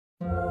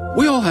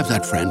We all have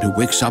that friend who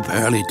wakes up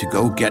early to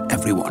go get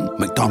everyone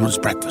McDonald's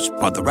breakfast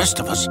while the rest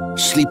of us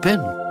sleep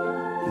in.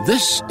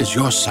 This is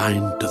your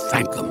sign to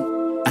thank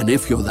them. And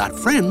if you're that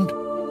friend,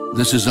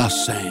 this is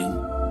us saying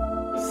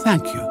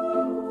thank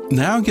you.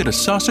 Now get a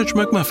sausage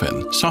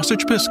McMuffin,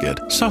 sausage biscuit,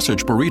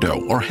 sausage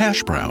burrito, or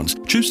hash browns.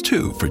 Choose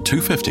 2 for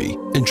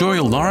 $2.50. Enjoy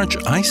a large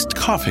iced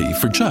coffee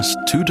for just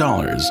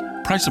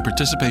 $2. Price and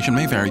participation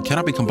may vary.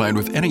 Cannot be combined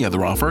with any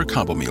other offer or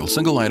combo meal.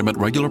 Single item at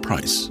regular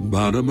price.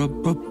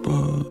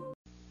 Ba-da-ba-ba-ba.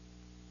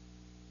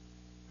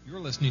 You're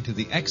listening to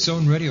the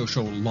X-Zone Radio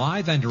Show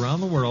live and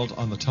around the world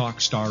on the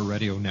Talkstar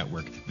Radio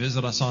Network.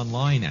 Visit us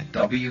online at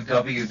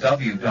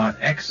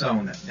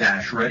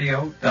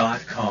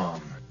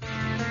www.xzone-radio.com.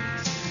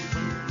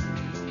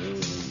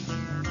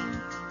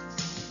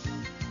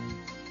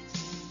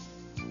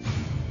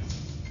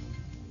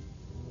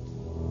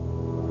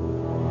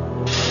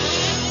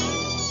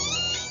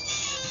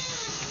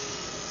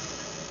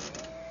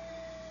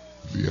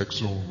 The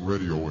X-Zone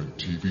Radio and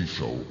TV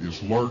show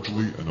is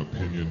largely an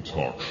opinion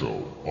talk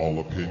show. All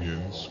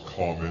opinions,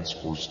 comments,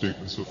 or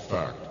statements of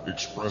fact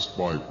expressed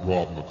by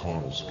Rob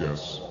McConnell's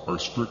guests are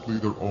strictly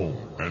their own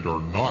and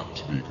are not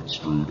to be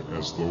construed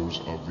as those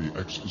of the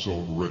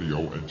X-Zone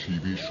Radio and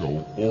TV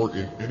show or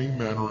in any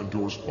manner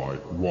endorsed by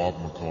Rob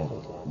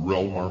McConnell,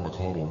 Relmar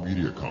McConnell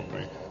Media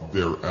Company,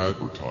 their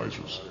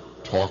advertisers,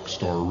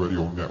 Talkstar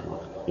Radio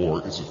Network,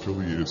 or its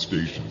affiliated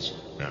stations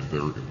and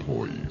their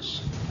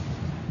employees.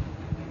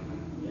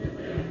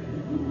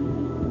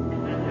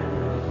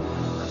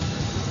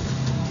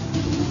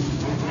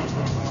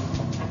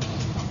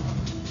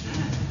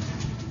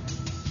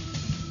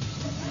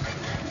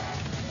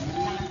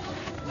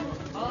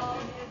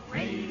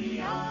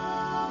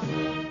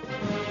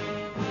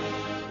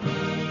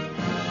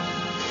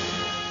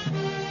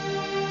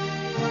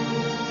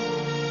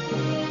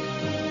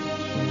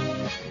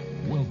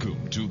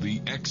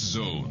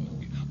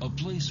 Zone, a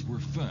place where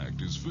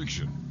fact is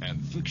fiction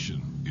and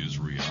fiction is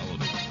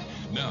reality.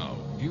 Now,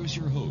 here's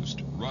your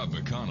host, Rob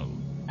McConnell.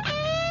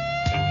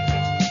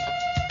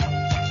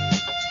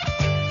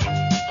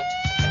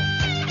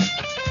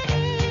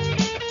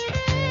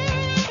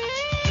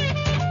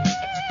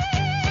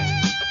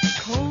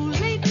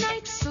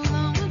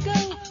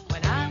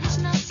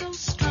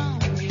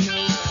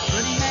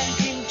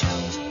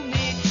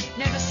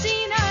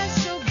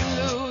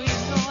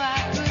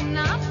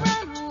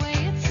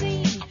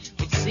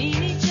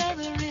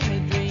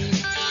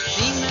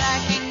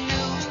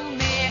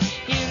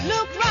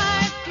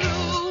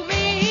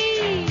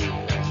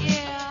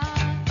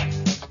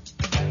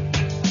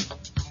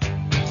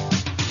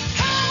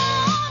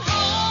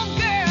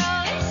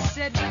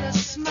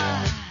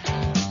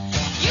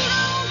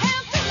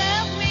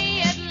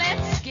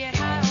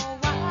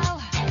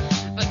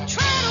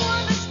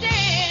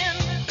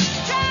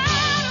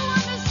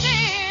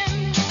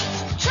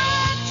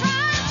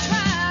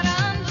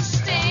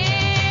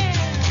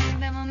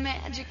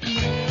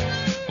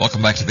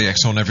 Welcome back to the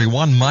X-Zone,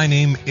 everyone. My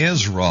name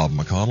is Rob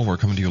McConnell. We're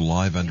coming to you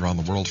live and around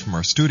the world from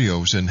our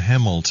studios in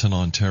Hamilton,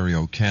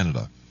 Ontario,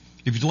 Canada.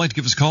 If you'd like to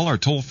give us a call, our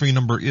toll-free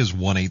number is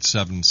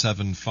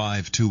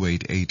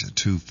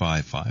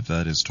 1-877-528-8255.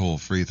 That is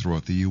toll-free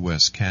throughout the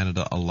U.S.,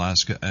 Canada,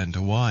 Alaska, and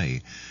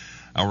Hawaii.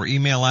 Our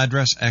email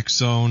address,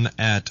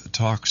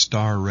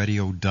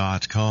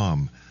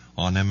 xzone@talkstarradio.com.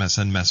 On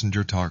MSN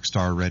Messenger,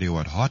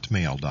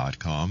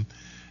 talkstarradio@hotmail.com.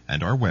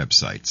 And our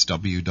websites,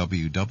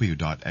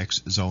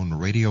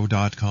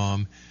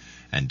 www.xzoneradio.com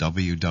and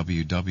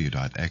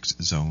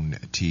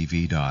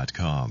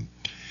www.xzonetv.com.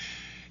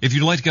 If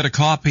you'd like to get a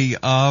copy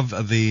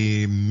of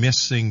the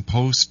missing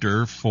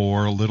poster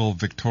for little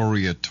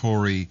Victoria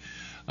Tory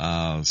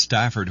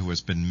Stafford, who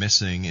has been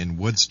missing in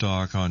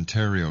Woodstock,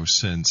 Ontario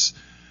since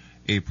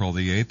April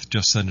the 8th,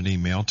 just send an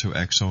email to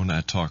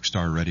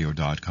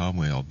xzone@talkstarradio.com.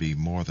 We'll be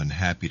more than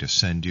happy to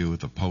send you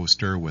the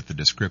poster with the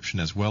description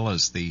as well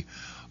as the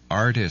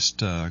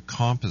artist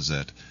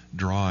composite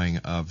drawing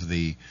of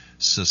the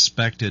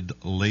suspected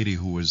lady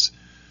who was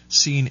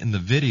seen in the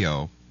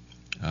video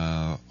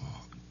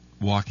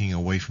walking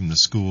away from the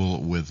school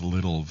with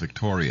little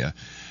Victoria.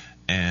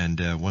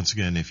 And once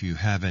again, if you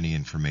have any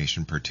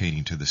information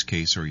pertaining to this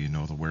case or you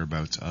know the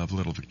whereabouts of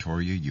little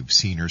Victoria, you've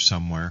seen her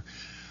somewhere,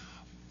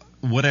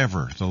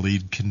 whatever the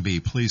lead can be,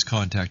 please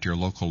contact your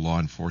local law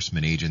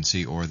enforcement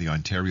agency or the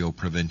Ontario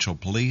Provincial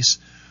Police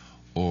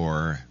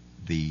or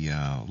the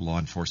law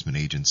enforcement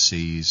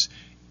agencies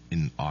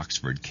in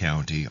Oxford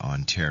County,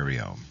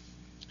 Ontario.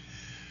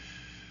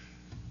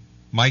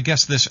 My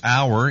guest this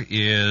hour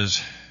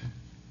is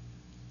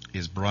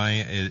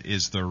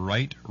the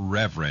Right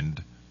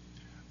Reverend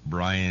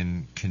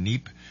Brian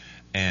KENEIPP,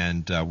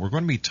 and we're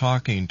going to be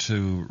talking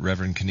to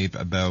Reverend KENEIPP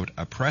about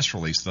a press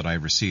release that I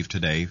received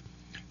today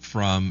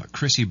from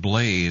Chrissy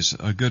Blaze,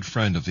 a good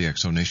friend of the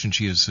X-Zone Nation.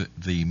 She is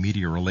the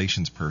media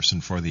relations person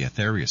for the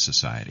Aetherius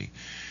Society.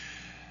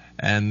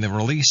 And the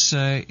release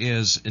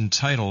is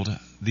entitled,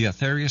 "The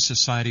Aetherius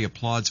Society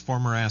Applauds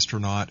Former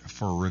Astronaut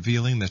for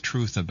Revealing the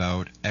Truth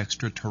About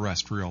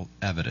Extraterrestrial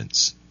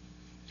Evidence."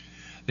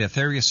 The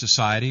Aetherius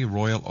Society,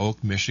 Royal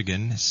Oak,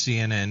 Michigan,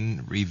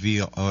 CNN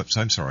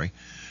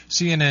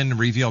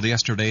revealed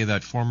yesterday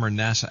that former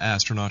NASA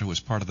astronaut who was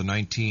part of the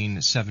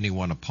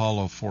 1971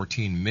 Apollo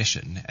 14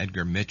 mission,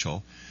 Edgar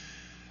Mitchell,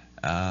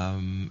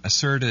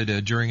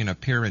 asserted during an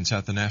appearance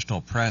at the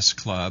National Press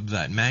Club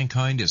that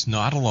mankind is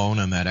not alone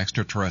and that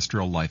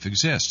extraterrestrial life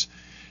exists.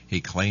 He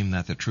claimed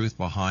that the truth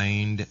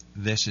behind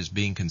this is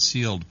being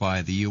concealed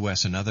by the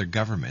U.S. and other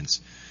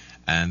governments,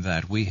 and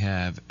that we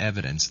have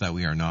evidence that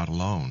we are not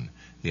alone.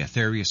 The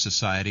Aetherius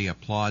Society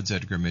applauds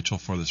Edgar Mitchell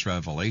for this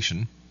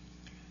revelation.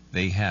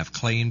 They have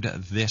claimed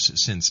this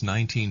since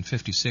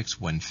 1956,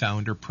 when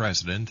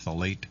founder-president, the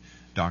late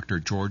Dr.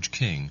 George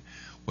King,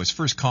 was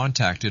first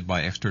contacted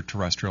by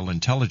extraterrestrial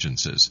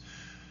intelligences.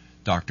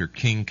 Dr.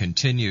 King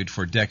continued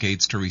for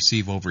decades to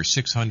receive over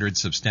 600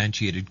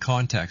 substantiated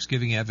contacts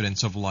giving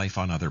evidence of life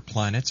on other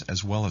planets,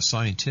 as well as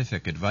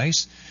scientific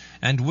advice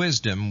and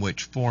wisdom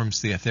which forms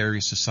the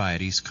Aetherius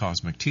Society's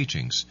cosmic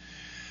teachings.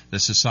 The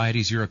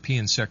Society's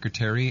European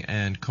Secretary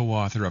and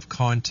co-author of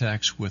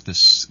Contacts with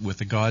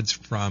the Gods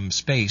from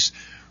Space,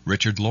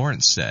 Richard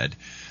Lawrence, said,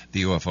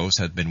 "The UFOs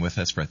have been with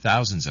us for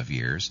thousands of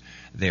years.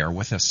 They are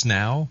with us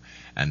now,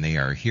 and they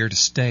are here to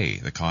stay.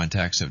 The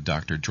contacts of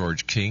Dr.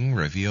 George King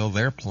reveal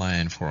their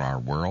plan for our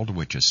world,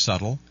 which is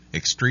subtle,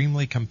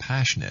 extremely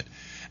compassionate,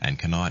 and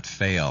cannot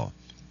fail.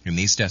 In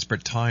these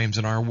desperate times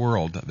in our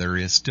world, there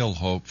is still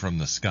hope from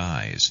the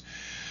skies."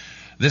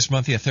 This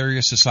month, the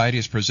Aetherius Society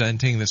is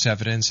presenting this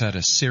evidence at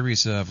a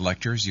series of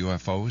lectures,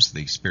 UFOs,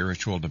 the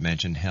Spiritual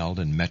Dimension, held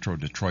in Metro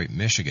Detroit,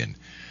 Michigan.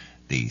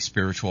 The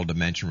spiritual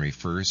dimension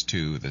refers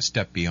to the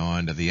step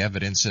beyond the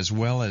evidence, as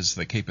well as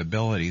the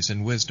capabilities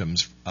and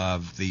wisdoms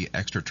of the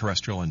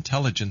extraterrestrial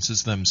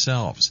intelligences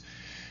themselves.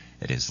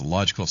 It is the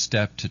logical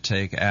step to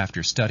take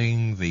after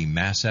studying the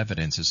mass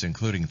evidences,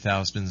 including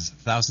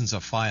thousands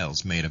of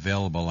files made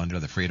available under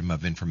the Freedom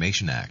of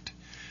Information Act.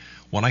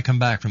 When I come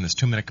back from this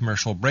 2-minute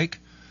commercial break,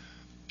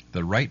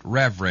 the Right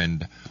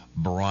Reverend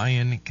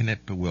Brian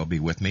KENEIPP will be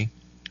with me,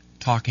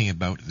 talking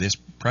about this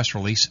press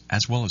release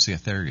as well as the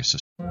Aetherius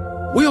Society.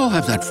 We all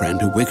have that friend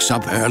who wakes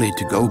up early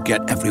to go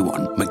get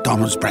everyone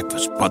McDonald's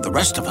breakfast, while the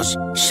rest of us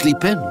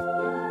sleep in.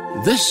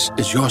 This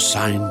is your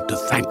sign to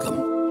thank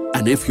them.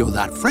 And if you're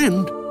that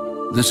friend,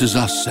 this is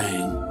us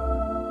saying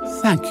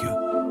thank you.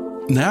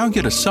 Now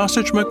get a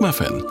sausage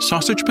McMuffin,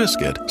 sausage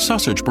biscuit,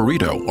 sausage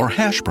burrito, or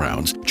hash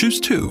browns. Choose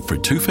 2 for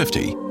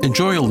 $2.50.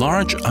 Enjoy a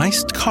large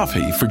iced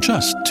coffee for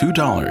just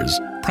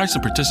 $2. Price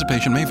and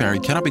participation may vary.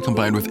 Cannot be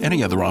combined with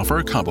any other offer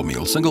or combo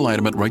meal. Single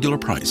item at regular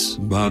price.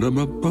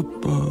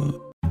 Ba-da-ba-ba-ba.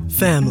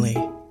 Family.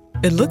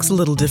 It looks a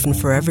little different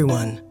for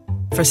everyone.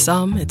 For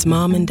some, it's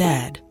mom and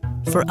dad.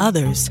 For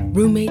others,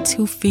 roommates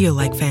who feel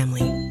like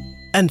family.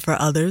 And for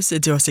others,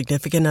 it's your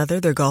significant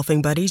other, their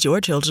golfing buddies, your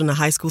children, a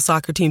high school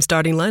soccer team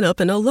starting lineup,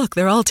 and oh look,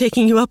 they're all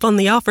taking you up on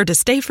the offer to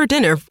stay for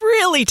dinner,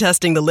 really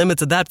testing the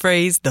limits of that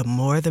phrase, the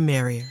more the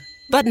merrier.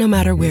 But no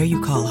matter where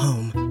you call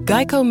home,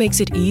 Geico makes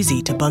it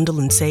easy to bundle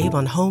and save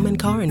on home and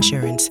car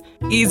insurance.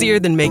 Easier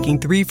than making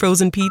 3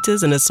 frozen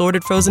pizzas and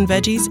assorted frozen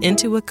veggies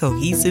into a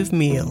cohesive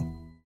meal.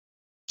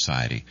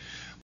 Society.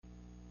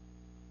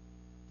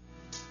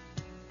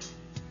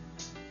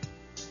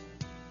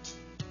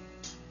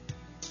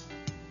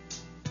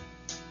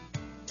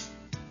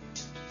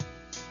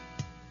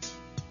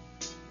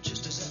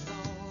 Just as I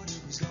thought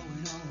it was going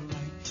all right,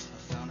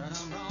 I found out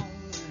I'm wrong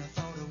and I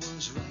thought I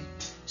was right.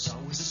 It's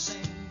always the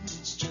same,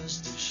 it's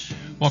just a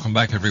shame. Welcome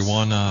back,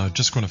 everyone.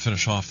 Just going to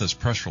finish off this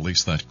press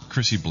release that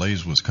Chrissy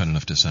Blaze was kind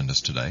enough to send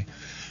us today.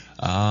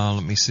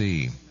 Let me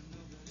see.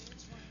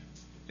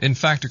 In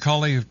fact, a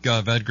colleague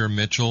of Edgar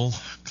Mitchell,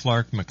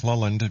 Clark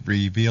McClelland,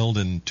 revealed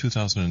in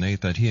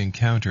 2008 that he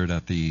encountered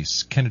at the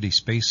Kennedy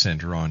Space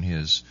Center on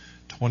his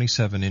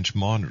 27-inch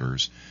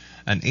monitors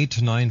an 8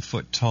 to 9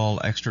 foot tall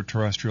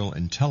extraterrestrial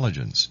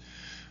intelligence.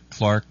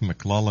 Clark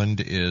McClelland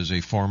is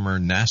a former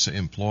NASA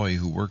employee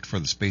who worked for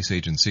the space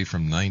agency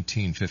from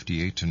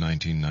 1958 to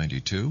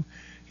 1992.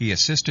 He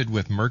assisted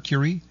with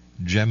Mercury,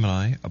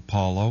 Gemini,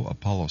 Apollo,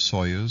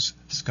 Soyuz,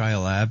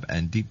 Skylab,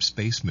 and Deep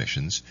Space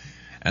missions,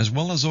 as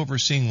well as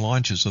overseeing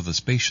launches of the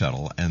Space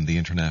Shuttle and the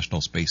International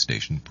Space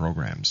Station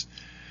programs.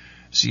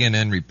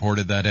 CNN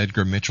reported that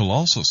Edgar Mitchell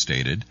also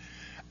stated,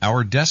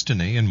 "Our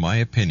destiny, in my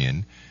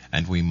opinion,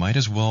 and we might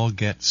as well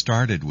get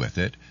started with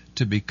it,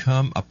 to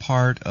become a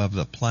part of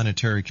the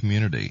planetary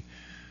community.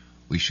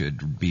 We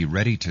should be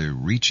ready to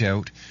reach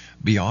out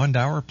beyond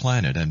our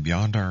planet and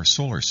beyond our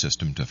solar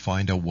system to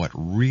find out what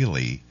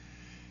really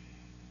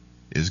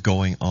is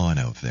going on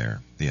out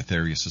there." The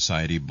Aetherius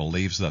Society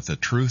believes that the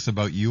truth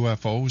about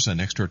UFOs and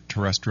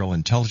extraterrestrial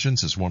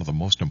intelligence is one of the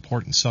most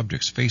important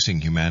subjects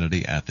facing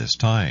humanity at this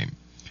time.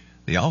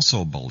 They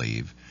also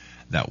believe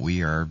that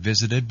we are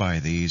visited by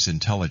these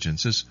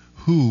intelligences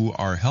who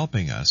are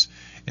helping us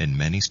in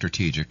many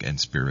strategic and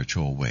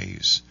spiritual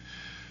ways.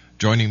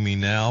 Joining me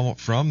now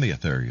from the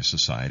Aetherius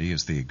Society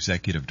is the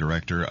Executive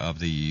Director of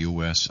the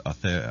U.S.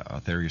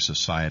 Aetherius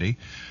Society,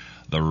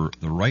 the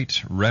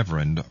Right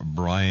Reverend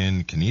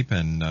Brian KENEIPP.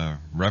 And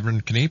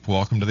Reverend KENEIPP,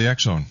 welcome to the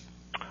X-Zone.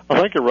 Well,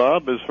 thank you,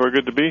 Rob. It's very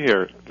good to be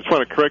here. Just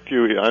want to correct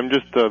you. I'm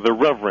just the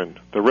Reverend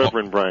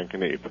Brian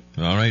KENEIPP.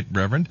 All right,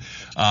 Reverend.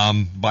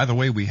 By the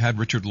way, we had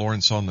Richard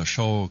Lawrence on the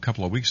show a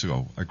couple of weeks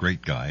ago. A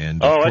great guy,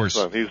 and of course,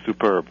 excellent. He's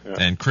superb. Yeah.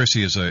 And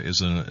Chrissy is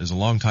a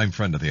longtime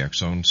friend of the X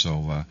Zone,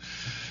 so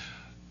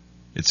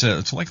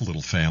it's like a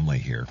little family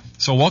here.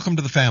 So welcome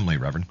to the family,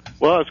 Reverend.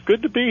 Well, it's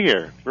good to be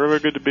here. Very, very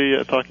good to be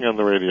talking on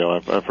the radio.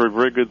 I've heard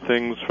very good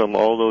things from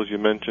all those you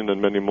mentioned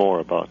and many more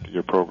about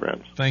your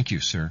programs. Thank you,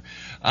 sir.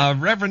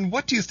 Reverend,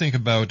 what do you think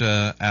about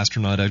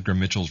astronaut Edgar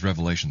Mitchell's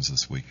revelations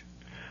this week?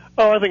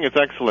 Oh, I think it's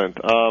excellent.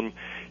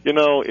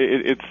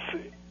 It's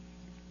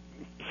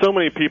so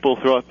many people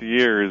throughout the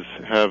years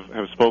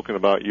have spoken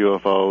about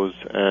UFOs,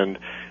 and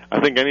I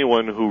think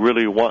anyone who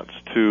really wants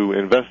to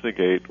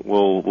investigate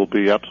will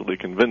be absolutely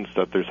convinced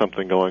that there's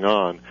something going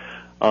on.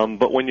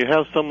 But when you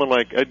have someone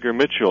like Edgar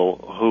Mitchell,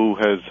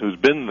 who's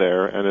been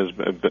there and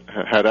has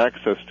had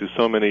access to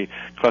so many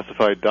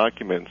classified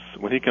documents,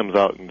 when he comes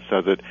out and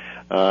says it,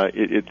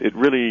 it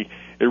really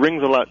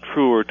rings a lot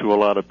truer to a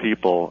lot of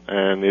people,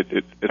 and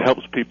it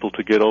helps people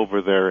to get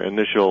over their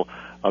initial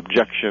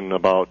objection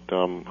about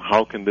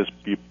how can this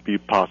be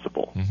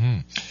possible. Mm-hmm.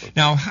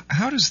 Now,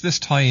 how does this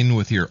tie in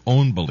with your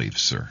own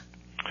beliefs, sir?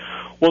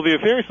 Well, the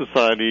Aetherius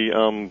Society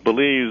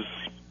believes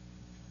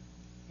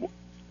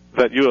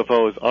that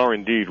UFOs are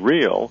indeed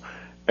real,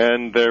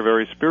 and they're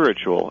very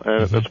spiritual.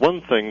 And that's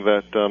one thing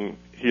that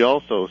he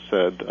also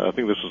said, I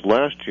think this was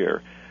last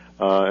year,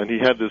 and he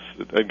had this,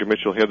 Edgar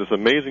Mitchell, he had this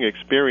amazing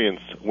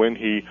experience when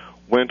he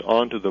went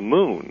onto the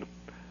moon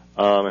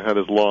and had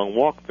his long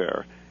walk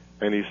there.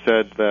 And he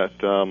said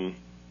that,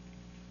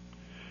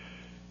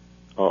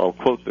 I'll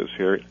quote this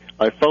here,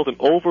 "I felt an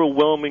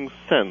overwhelming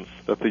sense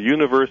that the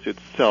universe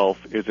itself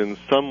is in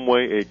some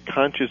way a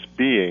conscious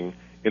being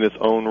in its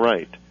own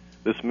right.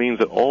 This means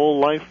that all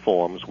life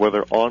forms,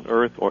 whether on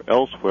Earth or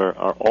elsewhere,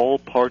 are all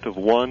part of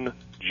one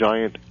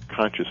giant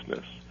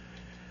consciousness."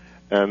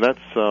 And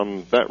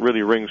that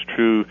really rings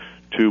true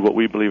to what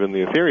we believe in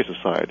the Aetherius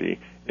Society,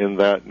 in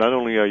that not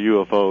only are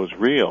UFOs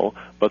real,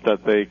 but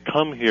that they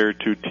come here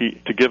to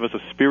give us a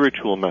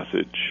spiritual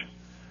message.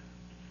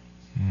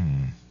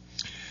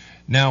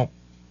 Now,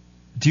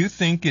 do you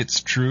think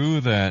it's true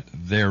that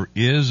there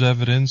is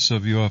evidence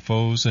of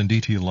UFOs and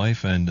ET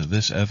life, and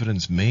this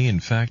evidence may in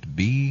fact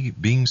be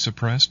being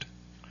suppressed?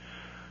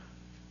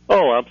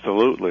 Oh,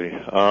 absolutely.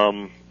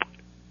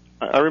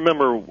 I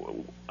remember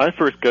I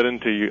first got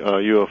into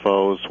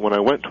UFOs when I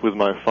went with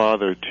my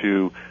father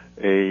to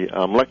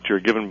a lecture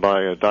given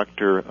by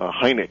Dr.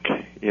 Hynek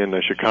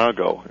in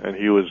Chicago, and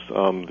he was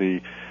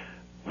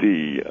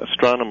the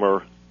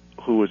astronomer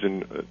who was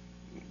in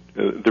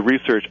the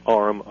research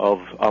arm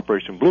of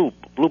Operation Blue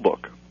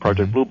Book,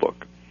 Project Blue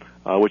Book,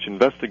 which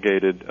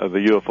investigated the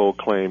UFO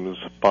claims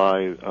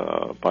by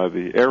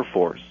the Air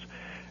Force.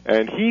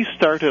 And he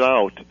started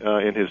out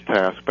in his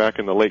task back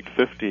in the late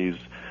 50s,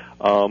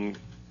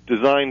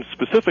 designed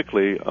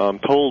specifically,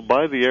 told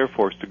by the Air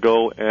Force to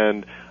go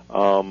and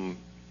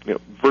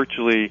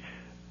virtually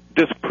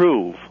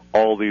disprove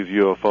all these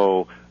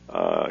UFO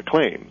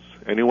claims.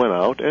 And he went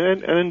out,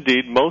 and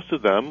indeed most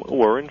of them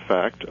were in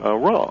fact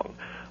wrong.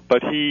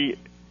 But he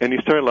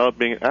started out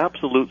being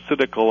absolute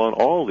cynical on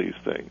all these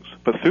things.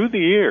 But through the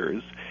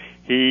years,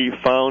 he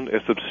found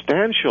a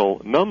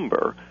substantial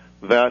number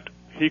that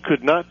he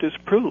could not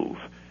disprove.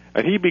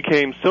 And he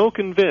became so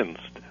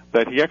convinced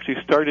that he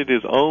actually started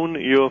his own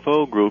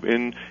UFO group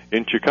in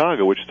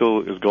Chicago, which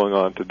still is going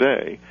on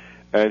today.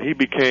 And he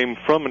became,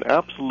 from an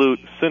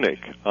absolute cynic,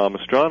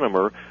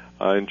 astronomer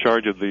in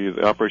charge of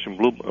the Operation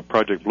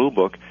Project Blue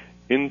Book,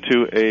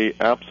 into a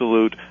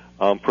absolute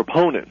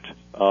proponent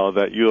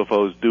that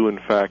UFOs do in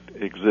fact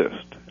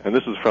exist. And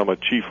this is from a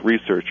chief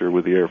researcher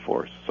with the Air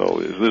Force. So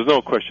there's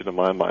no question in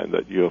my mind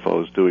that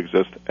UFOs do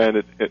exist, and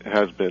it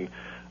has been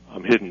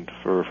hidden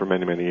for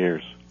many, many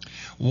years.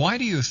 Why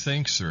do you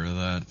think, sir,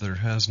 that there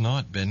has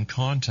not been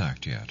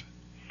contact yet?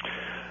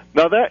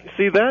 Now that's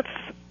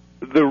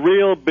the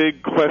real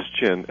big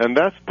question, and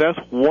that's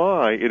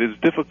why it is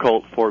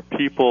difficult for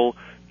people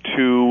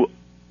to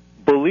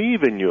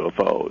believe in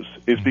UFOs,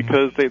 is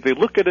because they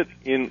look at it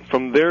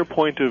from their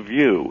point of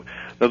view.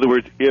 In other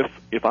words,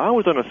 if I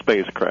was on a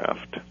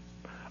spacecraft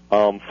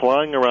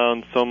flying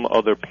around some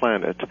other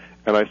planet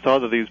and I saw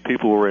that these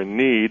people were in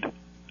need,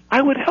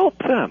 I would help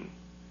them.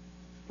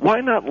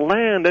 Why not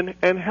land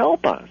and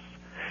help us?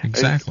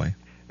 Exactly.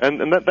 And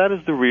that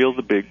is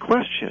the big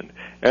question.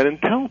 And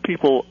until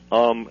people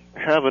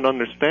have an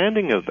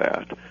understanding of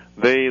that,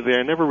 they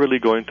are never really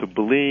going to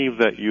believe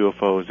that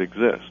UFOs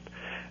exist.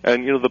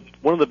 And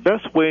one of the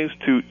best ways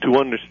to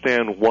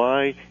understand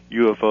why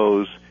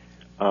UFOs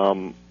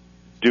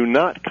do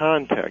not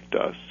contact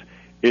us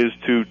is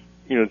to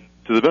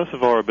the best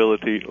of our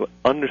ability,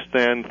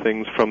 understand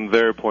things from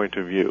their point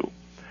of view.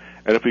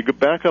 And if we go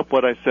back up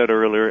what I said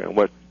earlier, and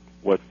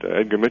what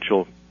Edgar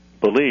Mitchell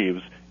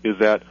believes, is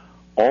that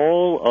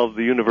all of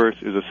the universe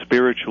is a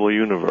spiritual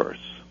universe.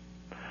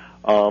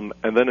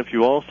 And then if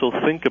you also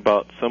think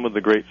about some of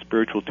the great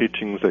spiritual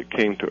teachings that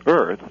came to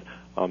Earth,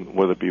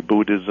 whether it be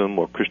Buddhism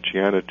or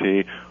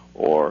Christianity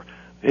or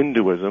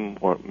Hinduism,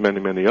 or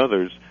many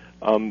others,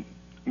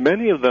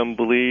 many of them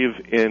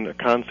believe in a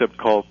concept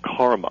called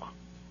karma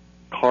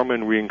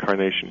and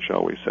reincarnation,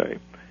 shall we say.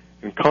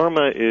 And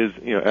karma is,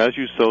 as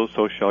you sow,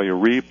 so shall you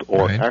reap,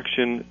 or Right.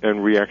 action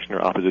and reaction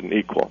are opposite and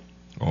equal.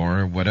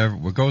 Or what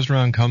goes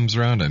around comes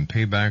around, and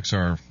paybacks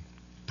are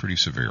pretty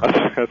severe.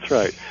 That's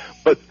right.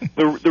 But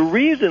the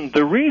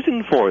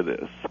reason for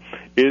this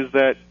is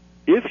that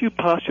if you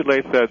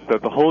postulate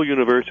that the whole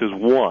universe is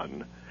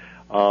one,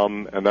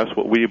 and that's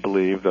what we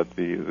believe that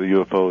the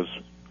UFOs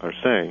are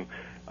saying,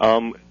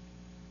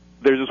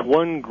 there's this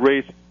one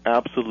great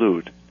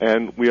absolute,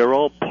 and we are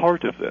all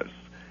part of this.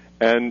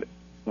 And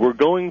we're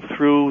going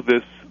through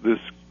this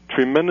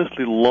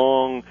tremendously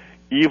long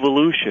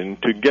evolution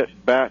to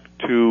get back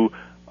to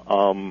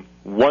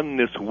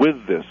oneness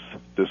with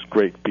this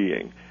great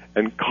being.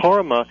 And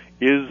karma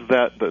is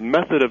that the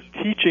method of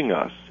teaching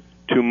us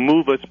to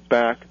move us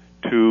back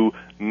to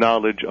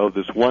knowledge of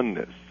this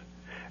oneness.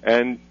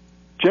 And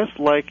just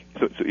like,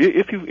 so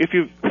if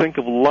you think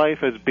of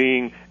life as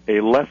being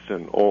a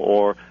lesson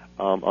or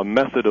a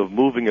method of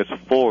moving us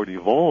forward,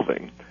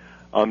 evolving,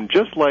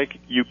 just like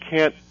you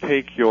can't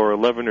take your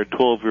 11 or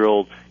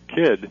 12-year-old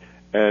kid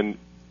and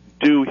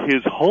do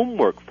his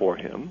homework for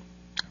him,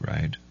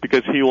 Right.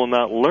 because he will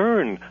not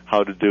learn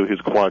how to do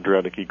his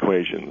quadratic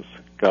equations,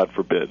 God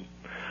forbid.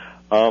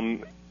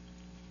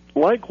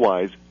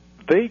 Likewise,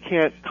 they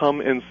can't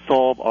come and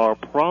solve our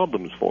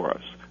problems for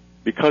us,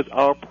 because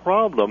our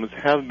problems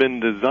have been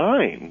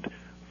designed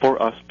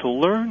for us to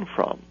learn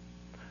from.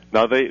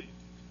 Now,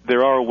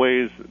 there are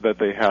ways that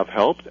they have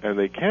helped, and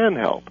they can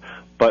help,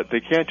 but they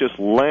can't just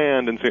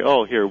land and say,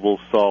 oh, here, we'll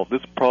solve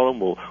this problem,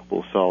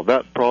 we'll solve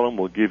that problem,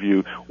 we'll give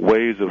you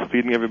ways of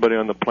feeding everybody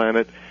on the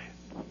planet.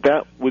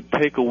 That would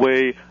take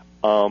away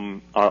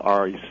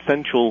our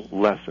essential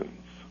lessons.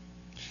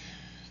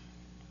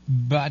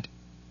 But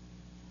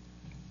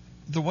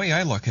the way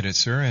I look at it,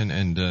 sir,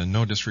 and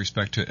no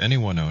disrespect to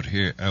anyone out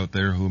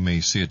there who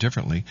may see it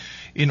differently,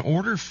 in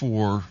order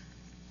for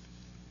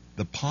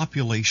the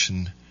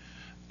population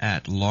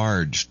at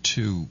large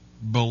to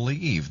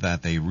believe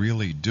that they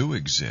really do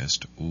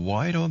exist,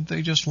 why don't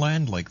they just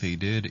land like they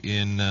did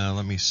in,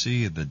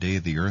 the day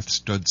the Earth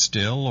stood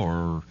still,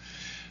 or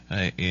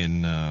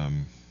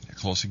in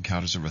Close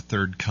Encounters of a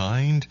Third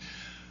Kind?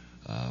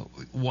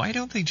 Why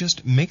don't they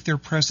just make their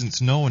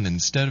presence known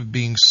instead of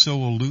being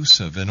so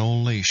elusive and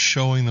only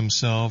showing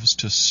themselves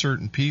to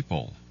certain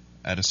people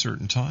at a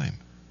certain time?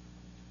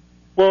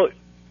 Well,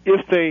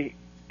 if they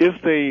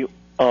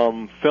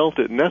felt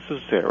it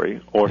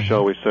necessary, or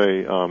shall we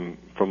say,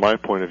 from my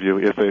point of view,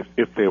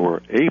 if they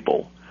were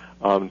able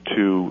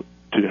to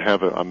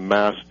have a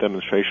mass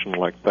demonstration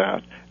like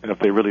that, and if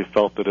they really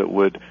felt that it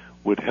would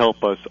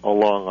help us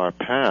along our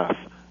path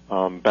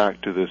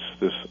back to this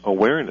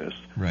awareness,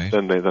 right,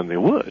 then they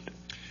would.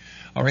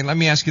 All right, let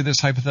me ask you this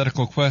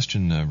hypothetical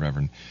question,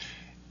 Reverend.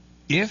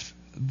 If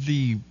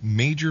the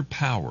major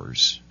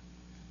powers,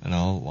 and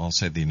I'll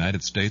say the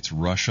United States,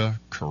 Russia,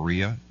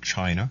 Korea,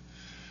 China,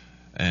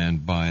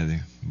 and by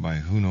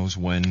who knows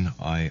when,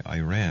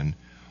 Iran,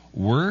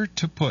 were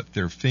to put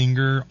their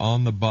finger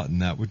on the button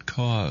that would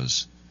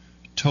cause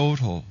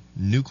total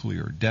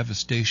nuclear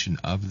devastation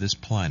of this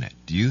planet,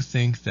 do you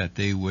think that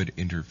they would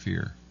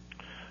interfere?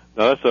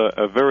 Now, that's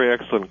a very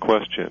excellent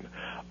question.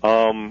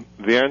 The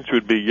answer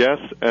would be yes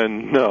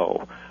and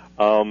no.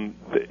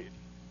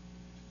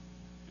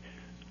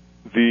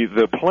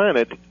 The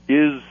planet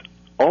is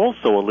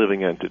also a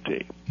living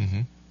entity,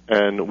 mm-hmm,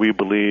 and we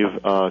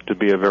believe to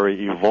be a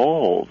very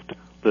evolved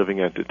living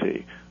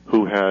entity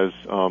who has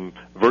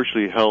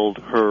virtually held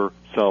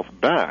herself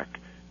back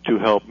to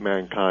help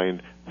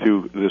mankind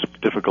through this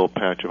difficult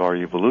patch of our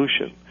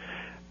evolution.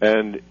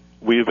 And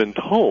we've been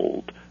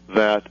told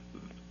that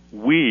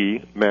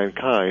we,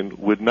 mankind,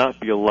 would not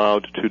be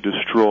allowed to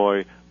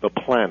destroy the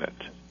planet.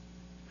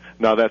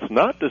 Now, that's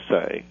not to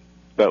say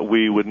that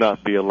we would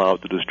not be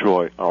allowed to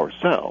destroy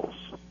ourselves.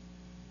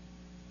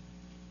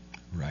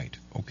 Right.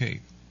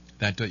 Okay.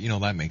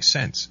 That makes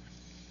sense.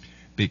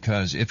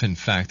 Because if, in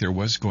fact, there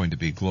was going to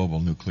be global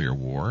nuclear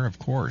war, of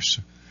course,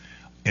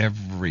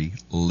 every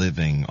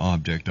living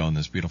object on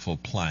this beautiful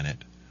planet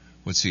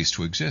would cease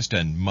to exist,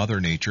 and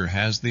Mother Nature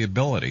has the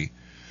ability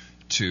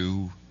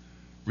to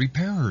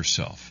repair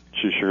herself.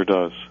 She sure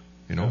does.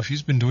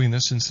 She's been doing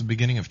this since the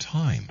beginning of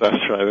time. That's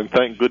right, and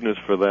thank goodness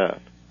for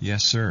that.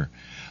 Yes, sir.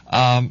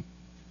 Have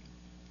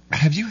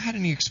you had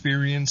any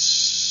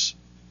experiences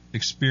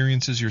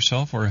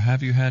yourself, or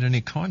have you had any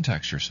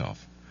contacts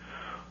yourself?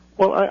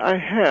 Well, I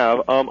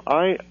have.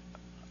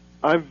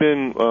 I've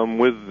been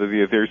with the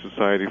Aetherius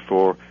Society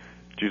for,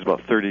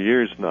 about 30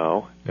 years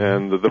now,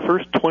 and the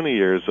first 20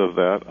 years of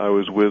that I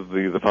was with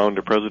the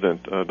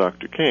founder-president,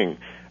 Dr. King,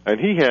 and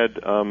he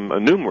had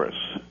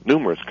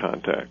numerous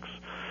contacts.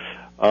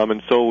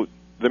 And so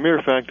the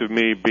mere fact of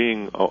me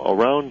being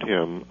around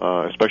him,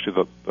 especially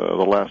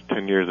the last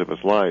 10 years of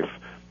his life,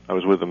 I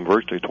was with him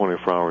virtually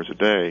 24 hours a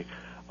day,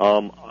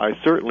 I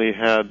certainly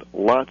had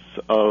lots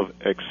of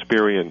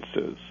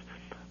experiences.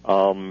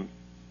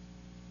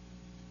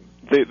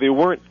 They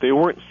weren't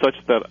such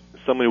that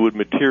somebody would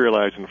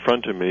materialize in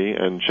front of me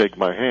and shake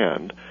my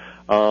hand.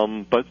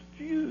 But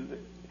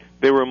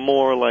they were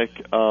more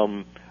like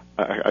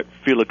I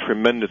feel a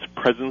tremendous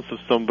presence of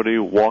somebody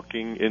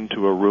walking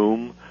into a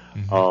room.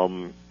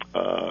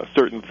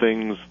 Certain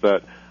things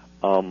that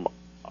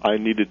I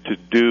needed to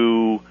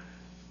do.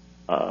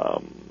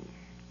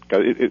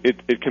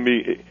 It can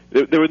be.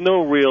 There was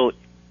no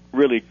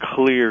really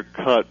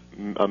clear-cut,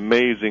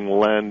 amazing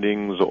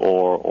landings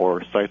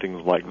or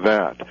sightings like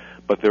that.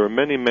 But there were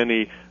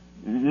many,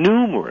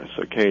 numerous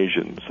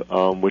occasions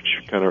which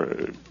kind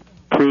of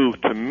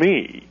proved to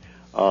me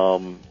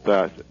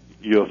that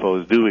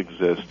UFOs do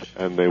exist,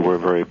 and they were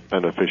very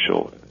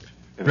beneficial.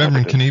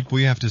 Reverend KENEIPP,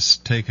 we have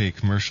to take a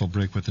commercial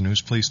break with the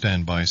news. Please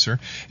stand by, sir.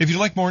 If you'd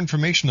like more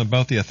information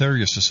about the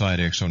Aetherius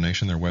Society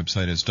Exonation, their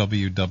website is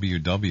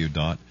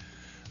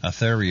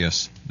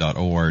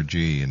www.aetherius.org,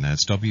 and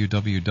that's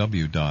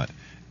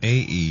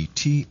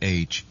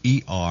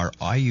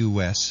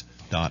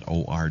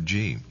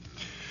www.aetherius.org.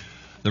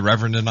 The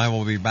Reverend and I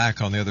will be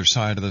back on the other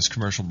side of this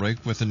commercial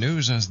break with the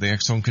news as the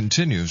X Zone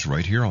continues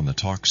right here on the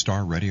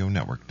Talkstar Radio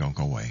Network. Don't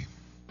go away.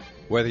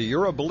 Whether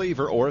you're a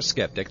believer or a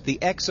skeptic, the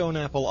X-Zone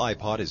Apple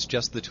iPod is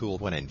just the tool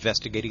when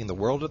investigating the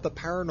world of the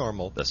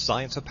paranormal, the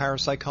science of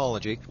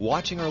parapsychology,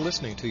 watching or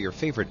listening to your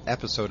favorite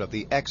episode of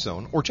the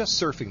X-Zone, or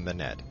just surfing the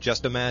net.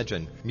 Just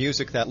imagine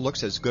music that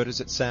looks as good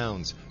as it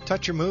sounds,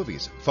 touch your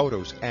movies,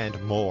 photos,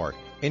 and more.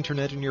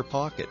 Internet in your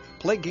pocket.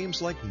 Play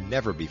games like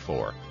never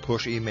before.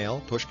 Push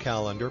email, push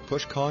calendar,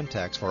 push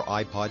contacts for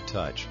iPod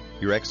Touch.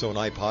 Your X-Zone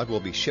iPod will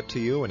be shipped to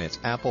you in its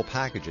Apple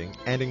packaging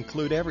and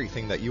include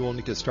everything that you will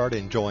need to start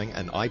enjoying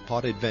an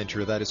iPod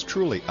adventure that is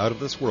truly out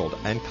of this world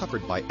and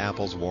covered by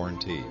Apple's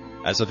warranty.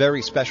 As a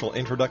very special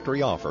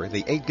introductory offer,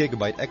 the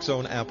 8GB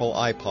X-Zone Apple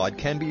iPod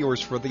can be yours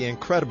for the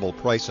incredible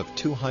price of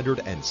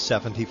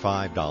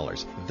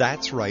 $275.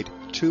 That's right,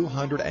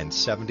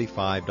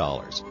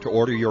 $275. To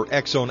order your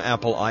X-Zone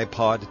Apple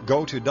iPod,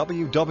 go to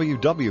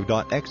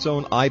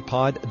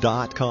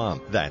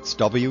www.xzoneipod.com. That's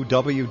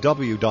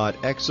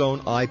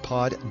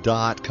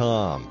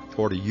www.xzoneipod.com.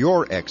 Order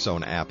your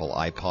X-Zone Apple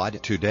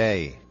iPod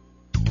today.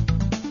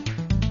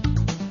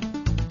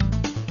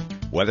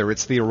 Whether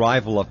it's the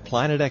arrival of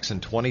Planet X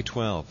in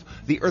 2012,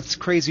 the Earth's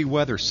crazy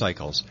weather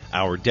cycles,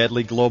 our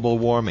deadly global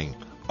warming,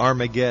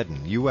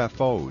 Armageddon,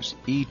 UFOs,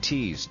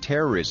 ETs,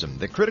 terrorism,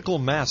 the critical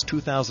mass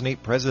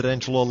 2008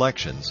 presidential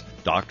elections,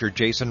 Dr.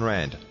 Jason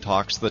Rand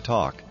talks the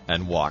talk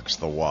and walks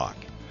the walk.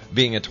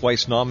 Being a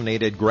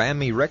twice-nominated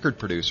Grammy record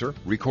producer,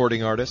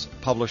 recording artist,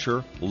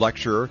 publisher,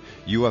 lecturer,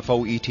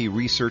 UFO ET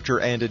researcher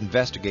and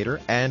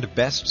investigator, and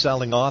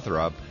best-selling author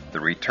of The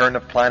Return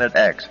of Planet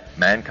X,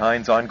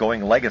 Mankind's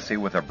Ongoing Legacy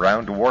with a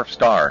Brown Dwarf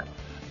Star,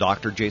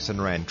 Dr.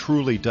 Jason Rand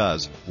truly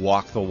does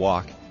walk the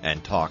walk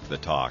and talk the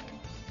talk.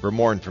 For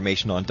more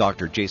information on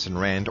Dr. Jason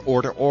Rand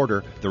or to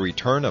order The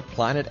Return of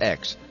Planet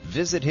X,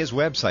 visit his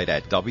website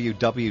at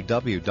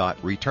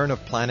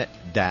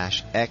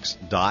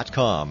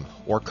www.returnofplanet-x.com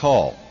or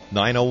call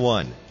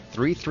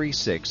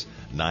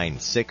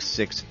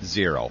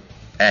 901-336-9660.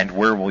 And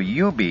where will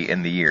you be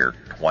in the year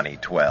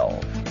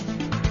 2012?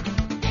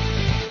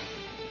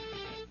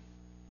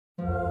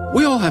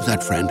 We all have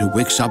that friend who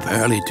wakes up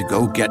early to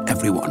go get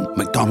everyone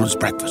McDonald's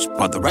breakfast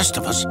while the rest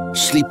of us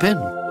sleep in.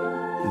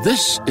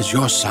 This is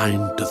your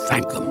sign to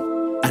thank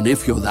them. And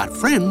if you're that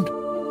friend,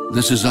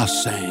 this is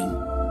us saying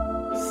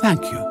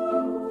thank you.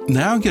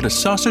 Now get a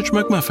sausage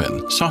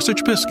McMuffin,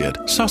 sausage biscuit,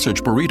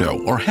 sausage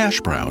burrito, or hash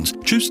browns.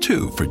 Choose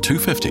 2 for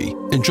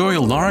 $2.50. Enjoy a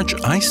large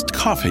iced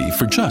coffee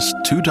for just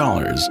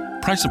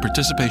 $2. Price and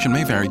participation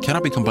may vary.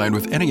 Cannot be combined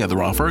with any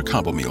other offer or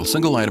combo meal.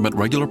 Single item at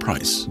regular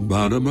price.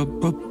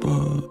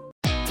 Ba-da-ba-ba-ba.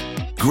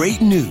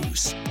 Great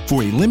news!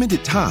 For a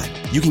limited time,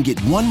 you can get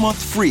 1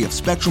 month free of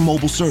Spectrum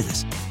Mobile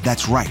service.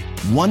 That's right,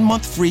 1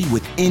 month free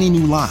with any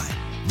new line.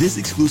 This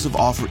exclusive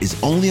offer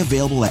is only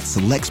available at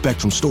select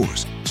Spectrum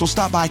stores, so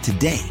stop by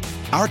today.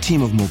 Our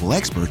team of mobile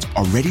experts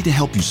are ready to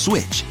help you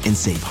switch and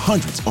save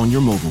hundreds on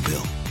your mobile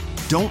bill.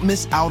 Don't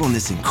miss out on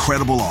this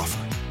incredible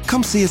offer.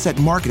 Come see us at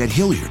Market at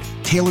Hilliard,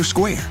 Taylor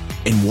Square,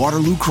 and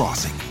Waterloo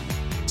Crossing.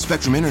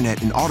 Spectrum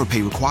Internet and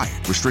autopay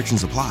required.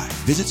 Restrictions apply.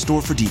 Visit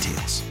store for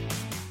details.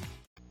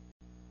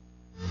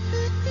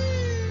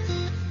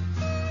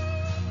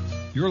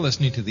 You're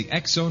listening to the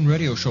X-Zone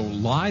Radio Show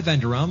live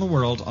and around the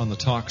world on the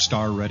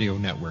Talkstar Radio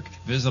Network.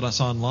 Visit us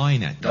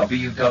online at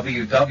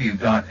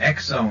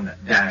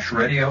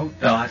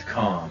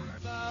www.xzone-radio.com.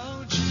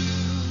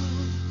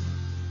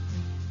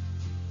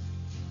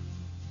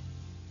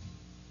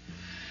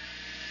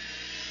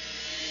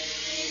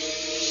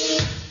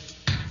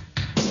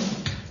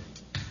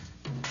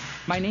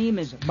 My name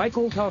is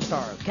Michael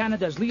Telstar,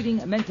 Canada's leading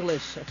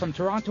mentalist from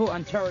Toronto,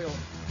 Ontario.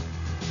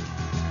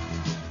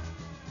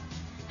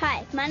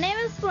 Hi, my name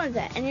is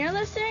Splenda, and you're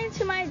listening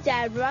to my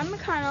dad, Rob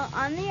McConnell,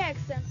 on the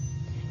X-Zone.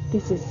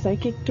 This is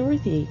Psychic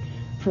Dorothy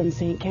from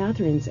St.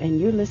 Catharines, and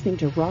you're listening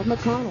to Rob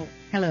McConnell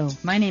Hello,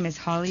 my name is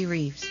Holly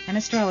Reeves, an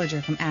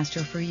astrologer from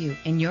Astro For You,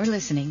 and you're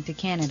listening to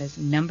Canada's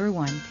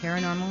 #1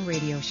 paranormal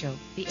radio show,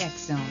 The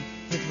X Zone,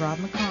 with Rob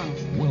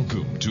McConnell.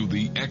 Welcome to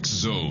The X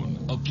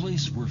Zone, a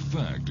place where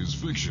fact is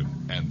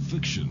fiction and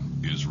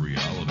fiction is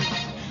reality.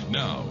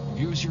 Now,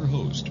 here's your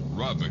host,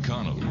 Rob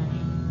McConnell.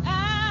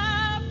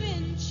 I've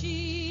been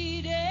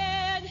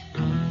cheated,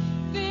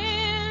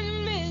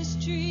 been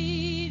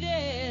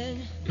mistreated.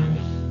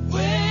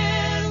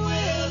 When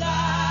will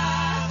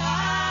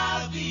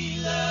I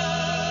be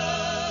loved?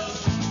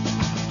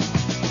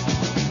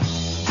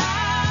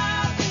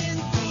 I've been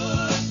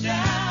put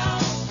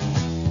down,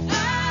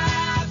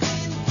 I've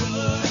been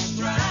pushed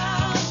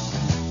round.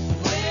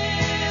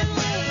 When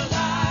will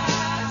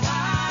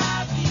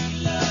I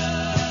be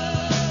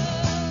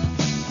loved?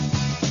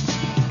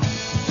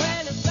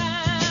 When I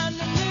find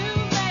a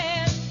new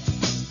man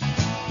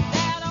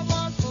that I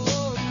want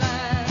for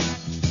mine,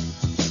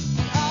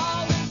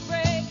 always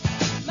break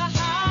my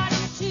heart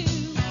in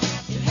two.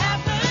 It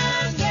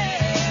happens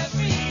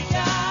every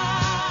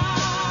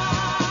time.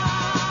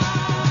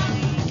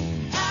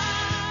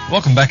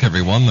 Welcome back,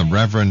 everyone. The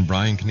Reverend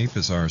Brian KENEIPP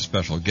is our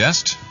special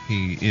guest.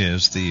 He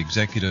is the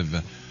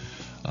executive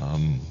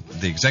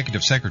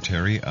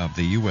secretary of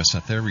the U.S.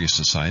 Aetherius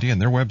Society,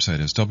 and their website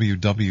is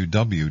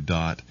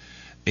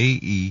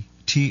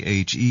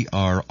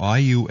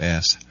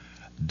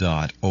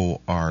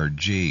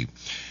www.aetherius.org.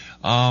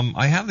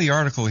 I have the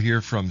article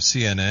here from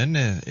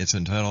CNN. It's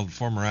entitled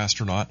 "Former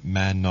Astronaut,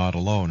 Man Not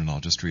Alone," and I'll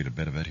just read a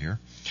bit of it here.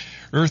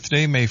 Earth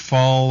Day may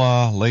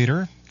fall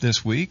later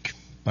this week,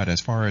 but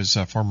as far as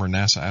former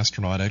NASA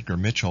astronaut Edgar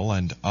Mitchell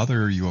and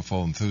other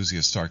UFO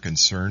enthusiasts are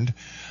concerned,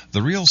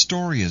 the real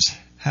story is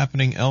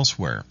happening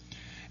elsewhere.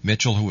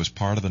 Mitchell, who was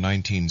part of the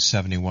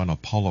 1971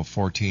 Apollo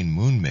 14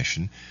 moon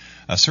mission,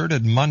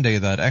 asserted Monday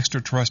that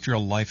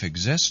extraterrestrial life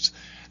exists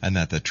and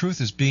that the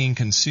truth is being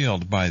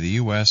concealed by the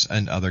U.S.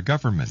 and other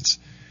governments.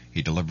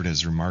 He delivered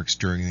his remarks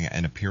during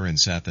an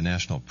appearance at the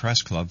National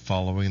Press Club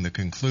following the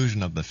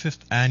conclusion of the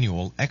 5th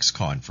Annual X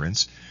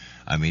Conference,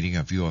 a meeting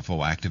of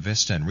UFO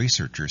activists and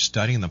researchers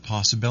studying the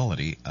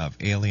possibility of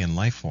alien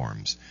life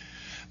forms.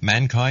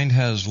 Mankind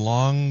has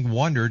long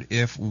wondered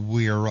if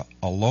we're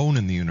alone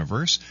in the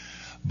universe,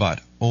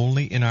 but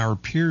only in our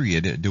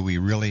period do we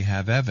really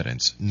have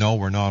evidence. No,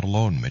 we're not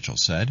alone, Mitchell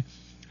said.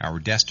 Our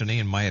destiny,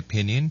 in my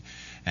opinion,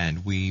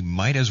 and we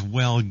might as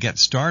well get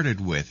started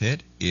with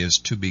it,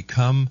 is to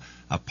become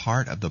a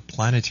part of the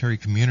planetary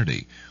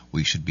community.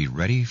 We should be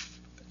ready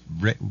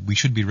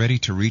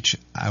to reach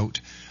out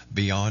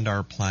beyond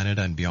our planet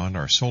and beyond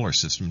our solar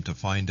system to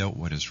find out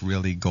what is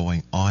really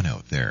going on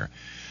out there.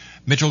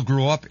 Mitchell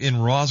grew up in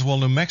Roswell,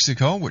 New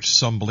Mexico, which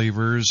some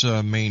believers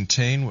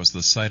maintain was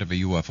the site of a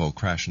UFO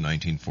crash in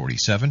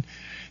 1947.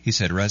 He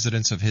said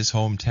residents of his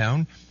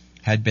hometown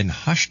had been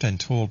hushed and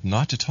told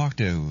not to talk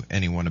to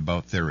anyone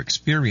about their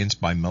experience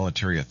by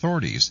military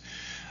authorities.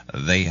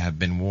 They have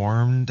been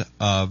warned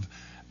of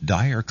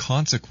dire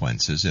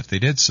consequences if they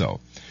did so.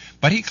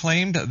 But he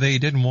claimed they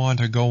didn't want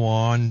to go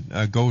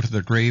to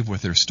the grave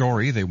with their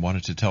story. They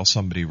wanted to tell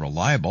somebody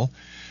reliable.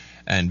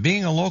 And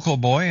being a local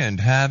boy and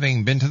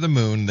having been to the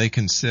moon, they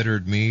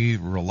considered me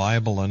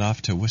reliable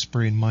enough to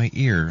whisper in my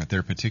ear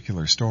their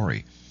particular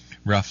story.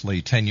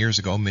 Roughly 10 years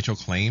ago, Mitchell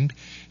claimed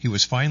he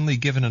was finally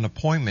given an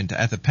appointment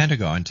at the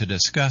Pentagon to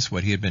discuss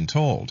what he had been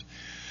told.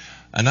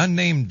 An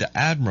unnamed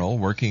admiral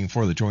working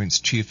for the Joint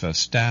Chief of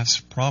Staff's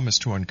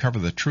promised to uncover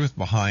the truth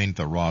behind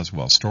the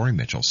Roswell story,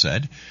 Mitchell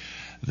said.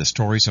 The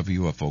stories of a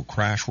UFO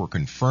crash were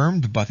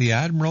confirmed, but the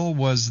admiral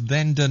was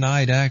then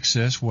denied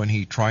access when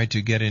he tried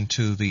to get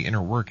into the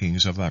inner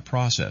workings of that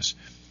process.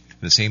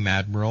 The same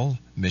admiral,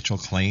 Mitchell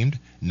claimed,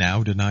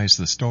 now denies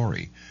the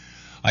story.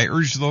 I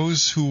urge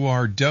those who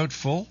are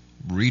doubtful,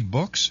 read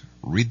books,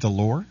 read the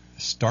lore,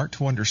 start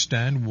to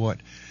understand what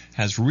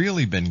has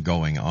really been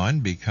going on,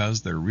 because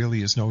there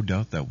really is no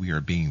doubt that we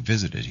are being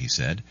visited, he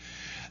said.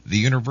 The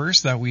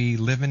universe that we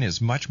live in is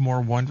much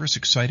more wondrous,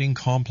 exciting,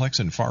 complex,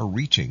 and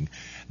far-reaching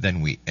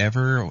than we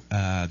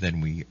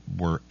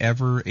were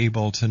ever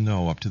able to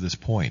know up to this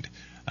point.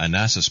 A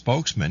NASA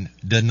spokesman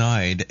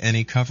denied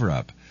any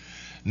cover-up.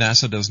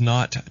 NASA does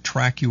not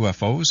track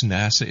UFOs.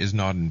 NASA is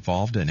not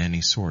involved in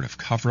any sort of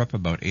cover-up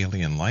about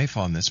alien life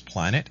on this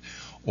planet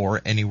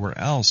or anywhere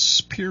else,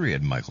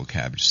 period, Michael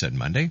Cabbage said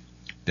Monday.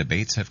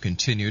 Debates have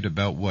continued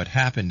about what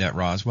happened at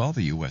Roswell.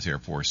 The U.S. Air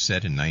Force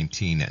said in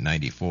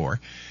 1994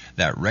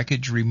 that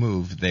wreckage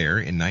removed there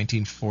in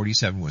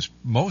 1947 was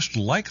most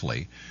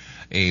likely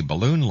a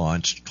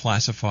balloon-launched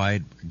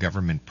classified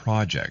government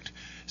project.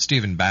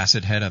 Stephen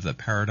Bassett, head of the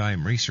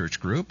Paradigm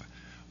Research Group,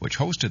 which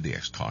hosted the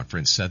X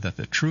Conference, said that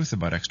the truth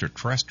about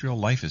extraterrestrial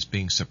life is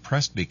being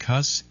suppressed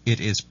because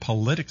it is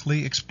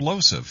politically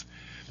explosive.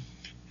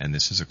 And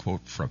this is a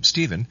quote from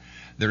Stephen,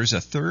 "There is a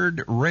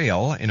third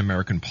rail in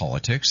American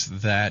politics,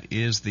 that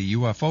is the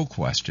UFO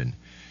question.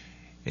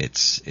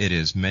 It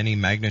is many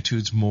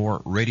magnitudes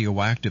more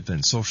radioactive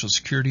than Social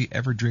Security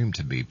ever dreamed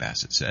to be,"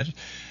 Bassett said.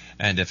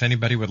 And if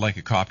anybody would like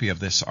a copy of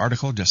this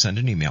article, just send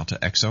an email to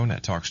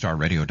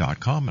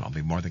xzone@talkstarradio.com, and I'll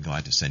be more than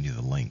glad to send you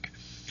the link.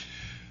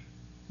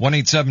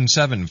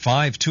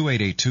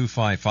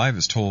 1-877-528-8255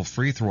 is toll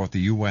free throughout the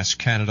U.S.,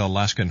 Canada,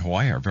 Alaska, and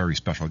Hawaii. Our very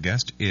special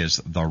guest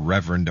is the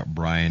Reverend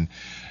Brian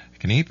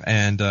KENEIPP.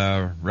 And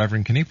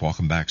Reverend KENEIPP,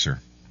 welcome back, sir.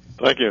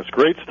 Thank you. It's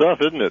great stuff,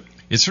 isn't it?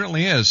 It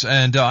certainly is.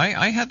 And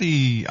I had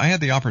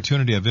the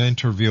opportunity of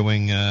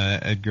interviewing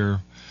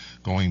Edgar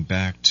going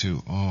back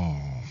to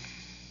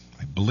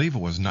I believe it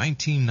was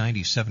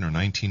 1997 or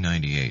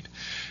 1998,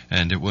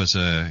 and it was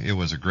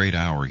a great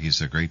hour.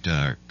 He's a great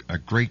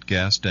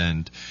guest,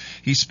 and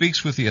he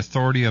speaks with the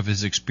authority of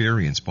his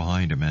experience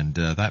behind him, and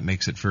that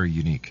makes it very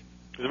unique.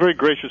 He's a very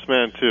gracious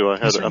man too. I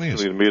had the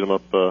opportunity to meet him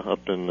up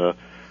in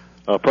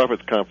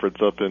Prophets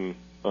Conference up in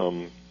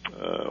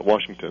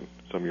Washington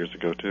some years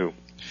ago too.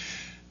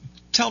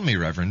 Tell me,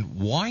 Reverend,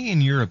 why,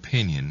 in your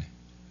opinion,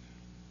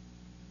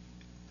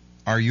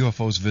 are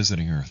UFOs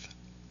visiting Earth?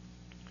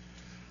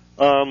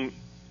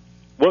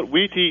 What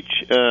we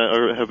teach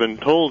or have been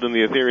told in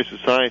the Aetherius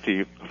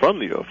Society from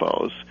the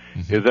UFOs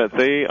is that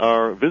they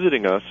are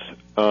visiting us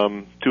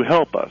to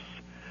help us.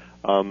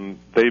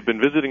 They've been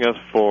visiting us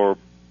for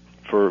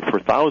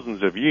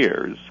thousands of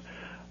years,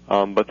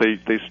 but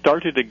they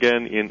started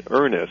again in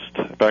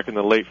earnest back in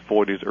the late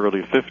 40s,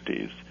 early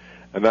 50s,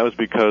 and that was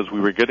because we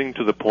were getting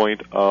to the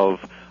point of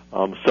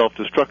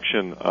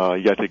self-destruction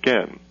yet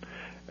again.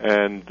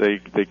 And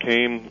they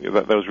came.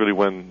 That was really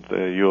when the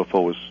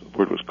UFO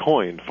word was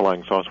coined.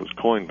 Flying saucer was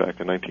coined back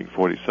in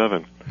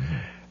 1947,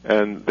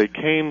 and they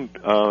came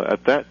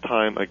at that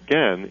time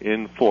again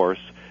in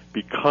force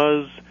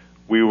because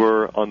we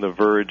were on the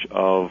verge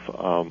of.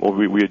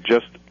 We had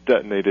just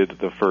detonated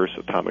the first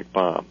atomic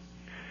bomb,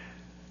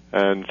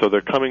 and so they're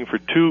coming for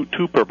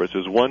two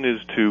purposes. One is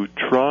to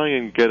try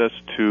and get us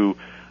to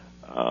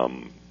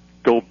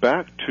go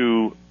back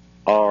to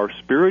our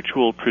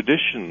spiritual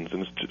traditions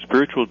and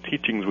spiritual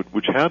teachings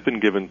which have been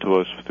given to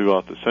us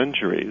throughout the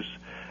centuries,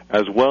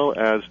 as well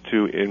as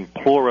to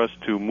implore us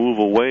to move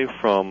away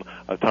from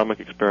atomic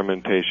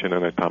experimentation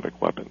and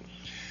atomic weapons.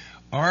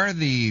 Are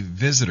the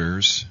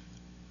visitors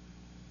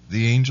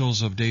the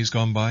angels of days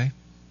gone by?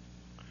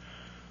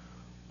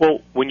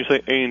 Well, when you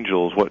say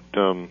angels, what...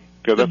 the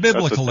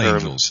biblical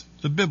angels.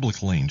 The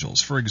biblical angels.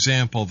 For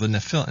example, the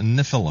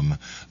Nephilim,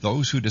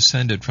 those who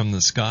descended from the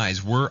skies,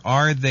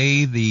 are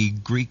they the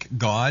Greek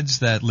gods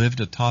that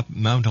lived atop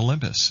Mount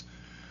Olympus?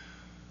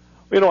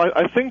 You know,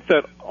 I think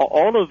that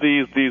all of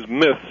these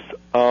myths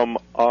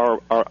are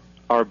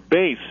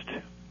based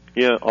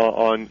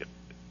on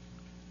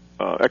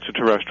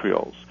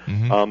extraterrestrials.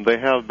 They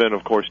have been,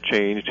 of course,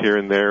 changed here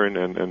and there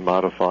and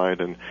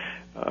modified and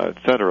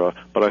etc.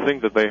 But I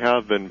think that they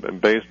have been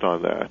based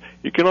on that.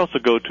 You can also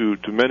go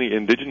to many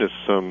indigenous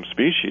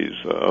species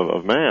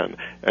of man,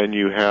 and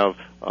you have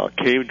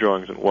cave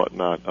drawings and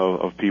whatnot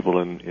of people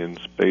in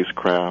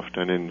spacecraft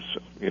and in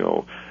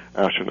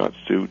astronaut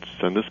suits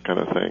and this kind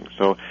of thing.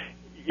 So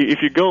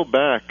if you go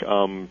back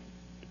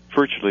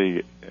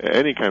virtually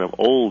any kind of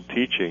old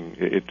teaching,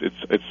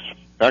 it's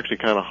actually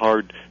kind of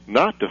hard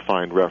not to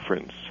find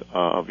reference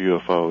of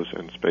UFOs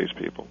and space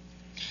people.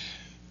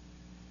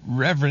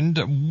 Reverend,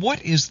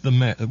 what is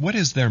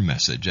their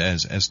message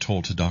as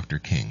told to Dr.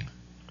 King?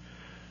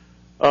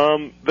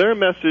 Their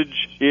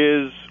message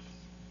is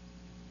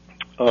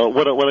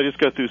what I just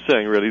got through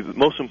saying, really.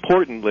 Most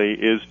importantly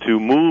is to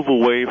move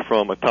away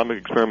from atomic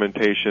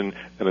experimentation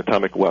and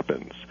atomic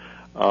weapons.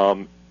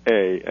 A.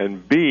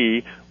 And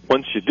B,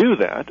 once you do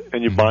that,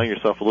 and you're buying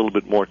yourself a little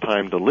bit more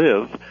time to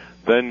live,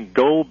 then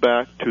go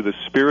back to the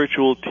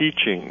spiritual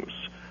teachings.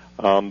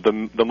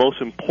 The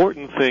most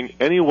important thing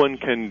anyone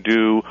can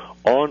do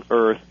on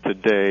Earth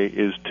today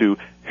is to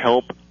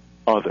help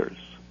others.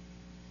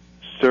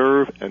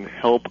 Serve and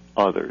help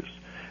others.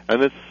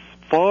 And it's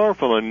far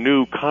from a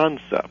new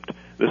concept.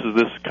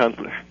 This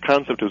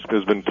concept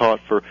has been taught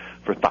for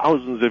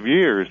thousands of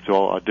years to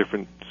all our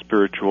different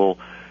spiritual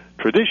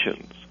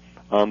traditions.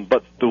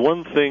 But the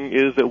one thing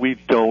is that we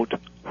don't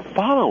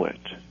follow it.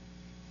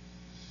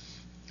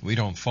 We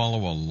don't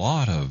follow a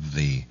lot of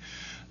the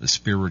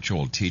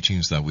spiritual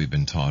teachings that we've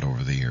been taught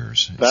over the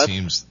years.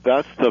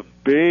 That's the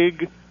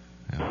big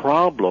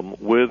problem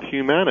with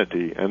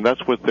humanity, and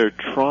that's what they're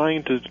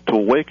trying to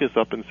wake us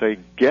up and say,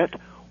 get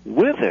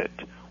with it.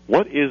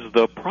 What is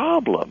the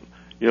problem?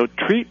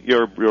 Treat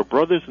your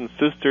brothers and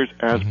sisters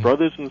as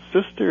brothers and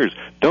sisters.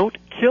 Don't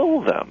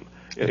kill them.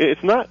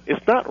 It's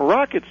not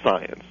rocket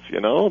science,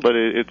 but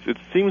it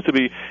seems to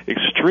be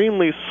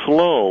extremely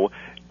slow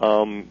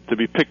to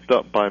be picked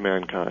up by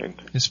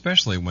mankind.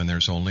 Especially when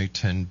there's only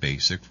 10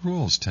 basic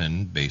rules,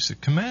 10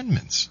 basic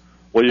commandments.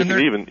 Well, you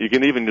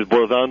can even just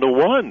boil down to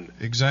one.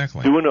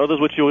 Exactly. Do unto others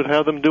what you would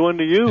have them do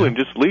unto you, and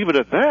just leave it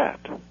at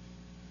that.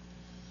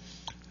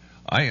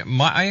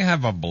 I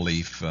have a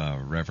belief,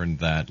 Reverend,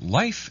 that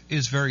life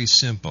is very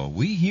simple.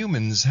 We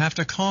humans have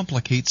to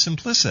complicate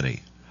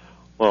simplicity.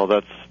 Well,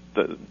 that's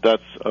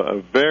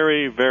a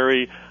very,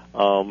 very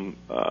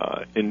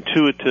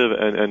intuitive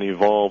and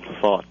evolved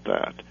thought.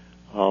 That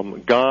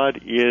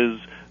God is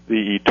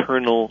the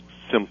eternal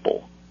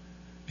simple.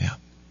 Yeah.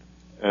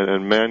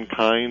 And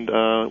mankind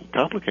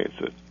complicates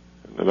it.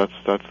 And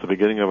that's the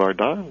beginning of our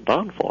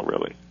downfall,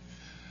 really.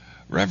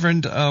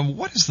 Reverend,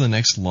 what is the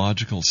next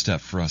logical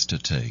step for us to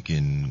take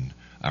in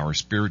our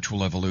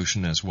spiritual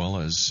evolution as well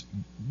as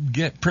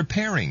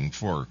preparing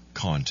for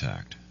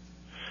contact?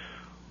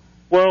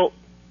 Well,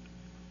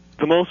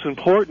 the most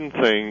important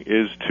thing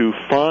is to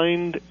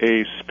find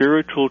a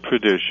spiritual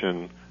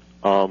tradition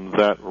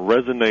that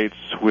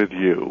resonates with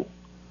you,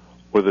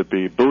 whether it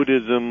be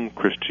Buddhism,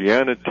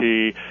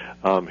 Christianity,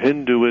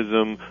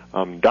 Hinduism,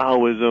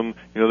 Taoism.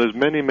 There's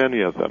many,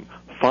 many of them.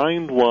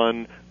 Find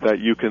one that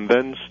you can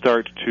then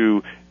start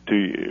to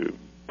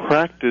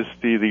practice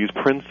these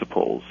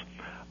principles.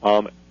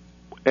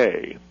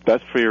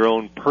 That's for your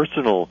own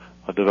personal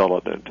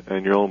development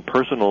and your own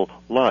personal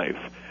life.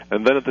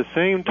 And then at the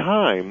same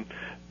time,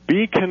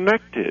 be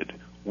connected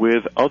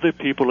with other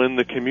people in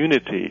the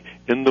community,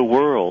 in the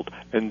world,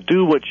 and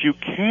do what you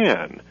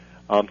can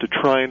to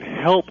try and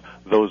help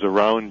those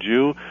around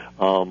you,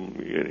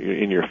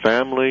 in your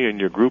family, in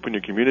your group, in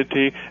your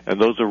community, and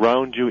those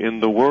around you in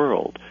the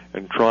world,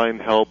 and try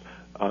and help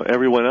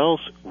everyone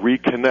else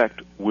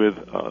reconnect with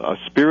a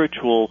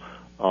spiritual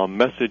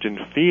message and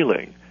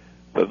feeling.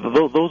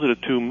 Those are the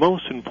two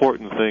most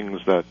important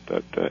things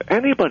that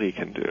anybody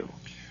can do.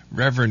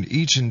 Reverend,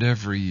 each and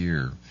every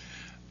year,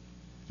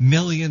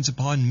 millions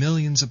upon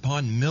millions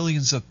upon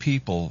millions of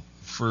people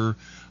for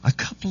a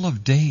couple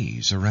of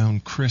days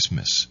around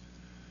Christmas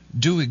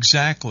do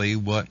exactly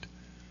what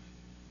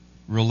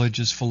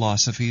religious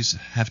philosophies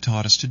have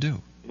taught us to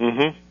do.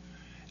 Mm-hmm.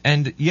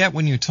 And yet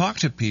when you talk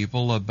to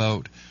people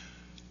about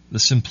the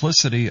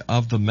simplicity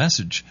of the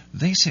message,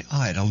 they say,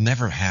 it'll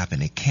never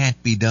happen. It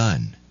can't be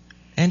done.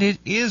 And it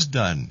is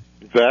done.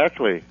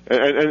 Exactly.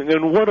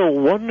 And what a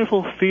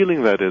wonderful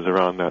feeling that is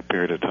around that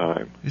period of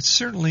time. It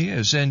certainly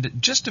is.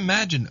 And just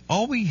imagine,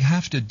 all we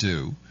have to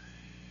do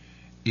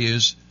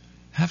is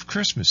have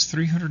Christmas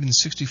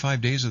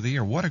 365 days of the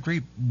year. What a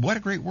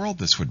great world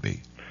this would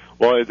be.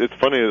 Well, it's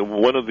funny.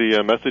 One of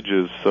the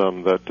messages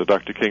that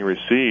Dr. King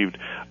received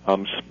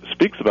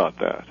speaks about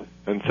that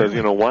and says,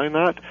 really? why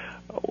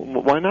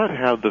not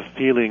have the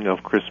feeling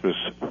of Christmas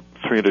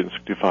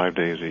 365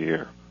 days a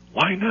year?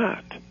 Why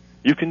not?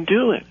 You can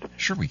do it.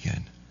 Sure we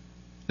can.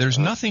 There's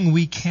nothing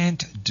we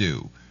can't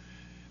do.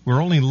 We're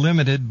only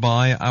limited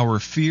by our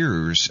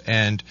fears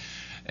and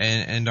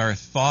our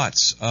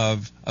thoughts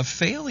of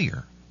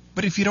failure.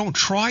 But if you don't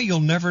try, you'll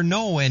never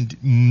know. And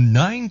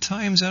 9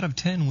 times out of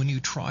 10, when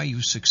you try,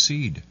 you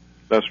succeed.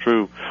 That's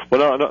true.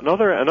 Well,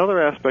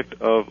 another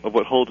aspect of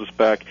what holds us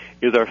back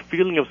is our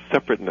feeling of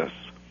separateness.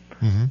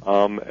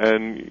 Mm-hmm.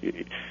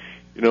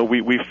 And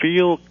we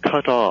feel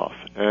cut off,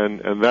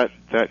 and that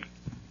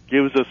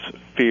gives us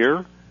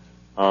fear,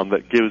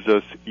 that gives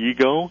us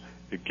ego,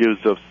 it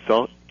gives us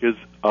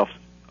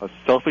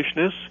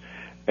selfishness,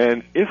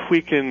 and if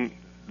we can,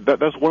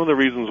 that's one of the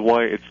reasons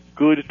why it's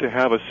good to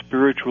have a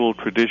spiritual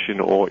tradition,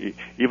 or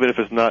even if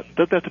it's not, it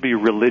doesn't have to be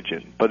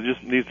religion, but it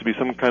just needs to be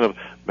some kind of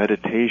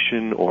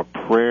meditation or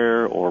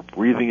prayer or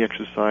breathing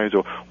exercise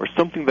or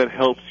something that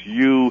helps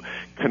you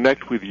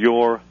connect with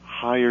your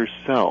higher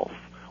self,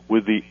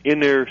 with the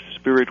inner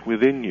spirit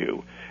within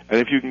you. And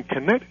if you can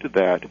connect to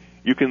that,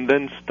 you can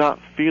then stop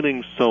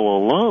feeling so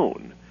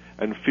alone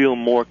and feel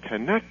more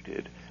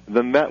connected.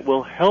 Then that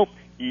will help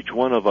each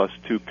one of us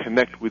to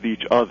connect with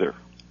each other.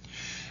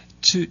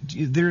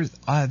 There's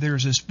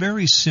this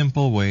very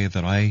simple way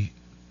that I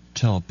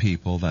tell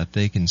people that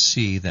they can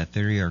see that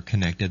they are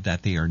connected,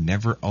 that they are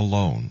never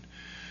alone.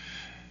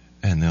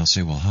 And they'll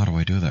say, well, how do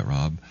I do that,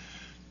 Rob?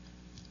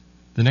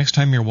 The next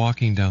time you're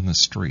walking down the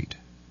street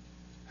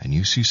and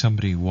you see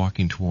somebody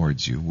walking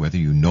towards you, whether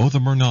you know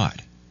them or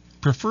not,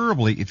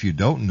 preferably if you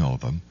don't know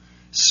them,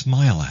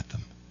 smile at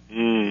them.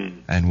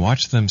 And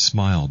watch them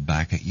smile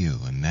back at you,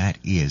 and that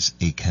is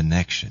a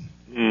connection.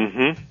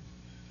 Mm-hmm.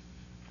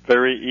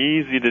 Very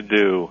easy to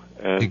do.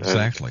 And,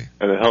 exactly.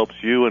 And it helps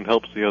you and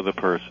helps the other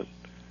person.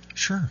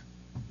 Sure.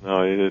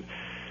 No,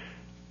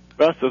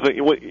 that's the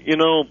thing.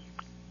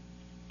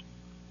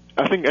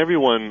 I think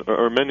everyone,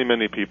 or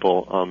many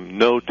people,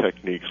 know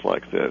techniques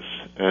like this,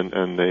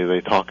 and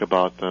they talk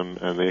about them,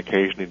 and they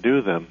occasionally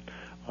do them.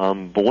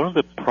 But one of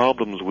the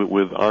problems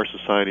with our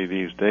society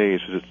these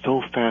days is it's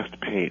so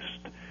fast-paced,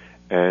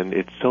 and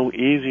it's so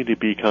easy to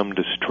become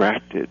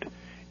distracted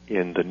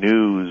in the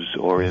news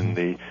or in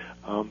the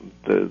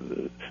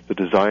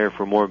desire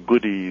for more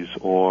goodies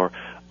or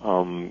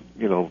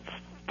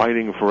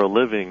fighting for a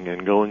living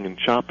and going and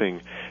shopping.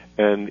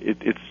 And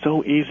it's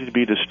so easy to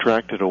be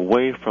distracted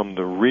away from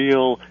the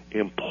real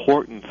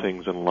important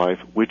things in life,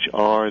 which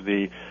are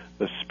the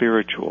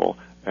spiritual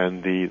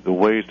and the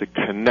ways to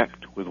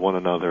connect with one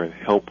another and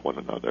help one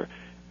another.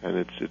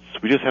 And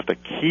we just have to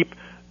keep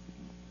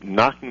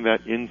knocking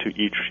that into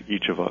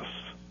each of us.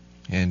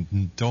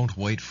 And don't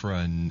wait for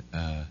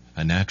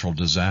a natural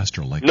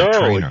disaster like no,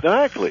 Katrina.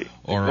 Exactly.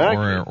 Or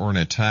an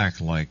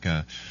attack like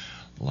a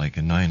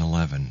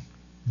 9/11.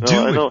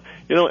 No, I know.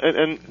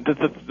 And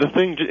the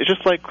thing, it's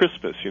just like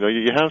Christmas.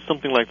 You have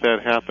something like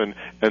that happen,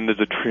 and there's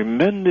a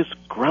tremendous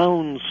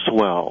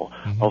groundswell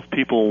of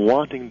people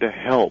wanting to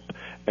help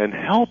and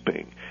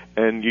helping,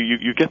 and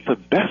you get the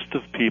best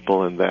of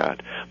people in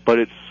that. But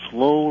it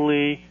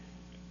slowly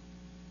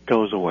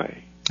goes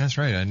away. That's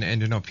right.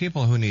 And you know,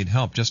 people who need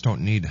help just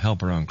don't need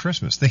help around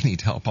Christmas. They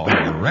need help all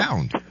year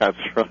round. That's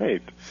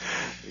right.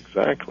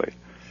 Exactly.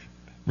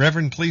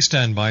 Reverend, please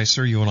stand by,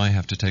 sir. You and I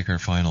have to take our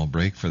final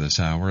break for this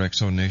hour.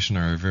 X-Zone Nation,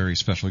 our very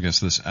special guest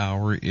this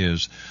hour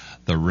is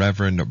the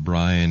Reverend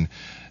Brian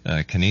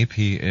KENEIPP.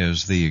 He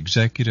is the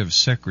Executive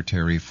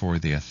Secretary for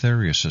the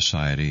Aetherius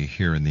Society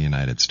here in the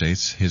United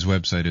States. His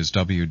website is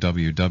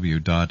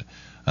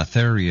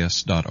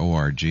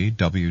www.aetherius.org,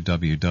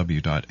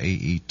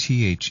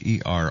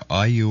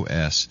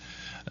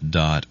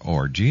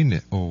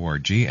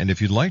 www.aetherius.org. And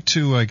if you'd like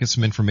to get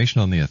some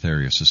information on the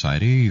Aetherius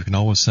Society, you can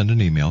always send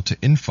an email to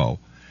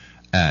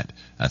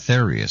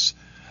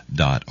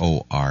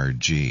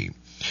info@aetherius.org.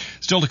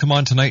 Still to come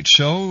on tonight's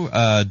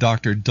show,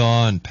 Dr.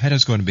 Don Pett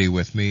is going to be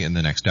with me in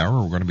the next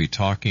hour. We're going to be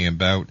talking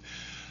about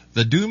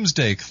the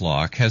doomsday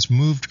clock has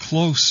moved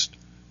close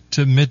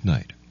to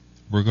midnight.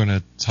 We're going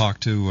to talk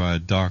to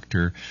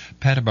Dr.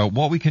 Pett about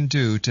what we can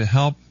do to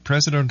help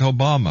President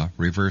Obama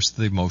reverse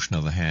the motion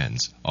of the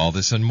hands. All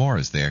this and more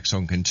as the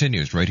X-Zone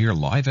continues right here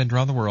live and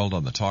around the world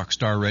on the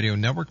Talkstar Radio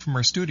Network from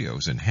our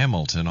studios in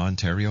Hamilton,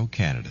 Ontario,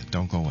 Canada.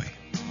 Don't go away.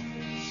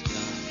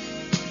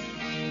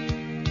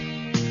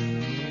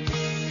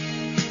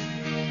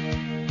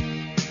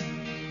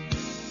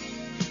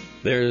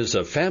 There's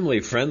a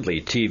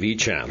family-friendly TV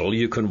channel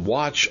you can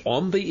watch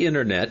on the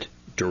internet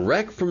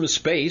direct from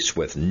space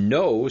with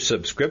no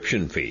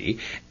subscription fee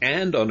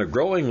and on a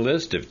growing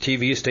list of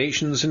TV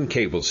stations and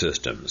cable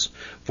systems.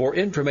 For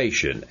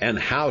information and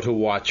how to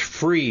watch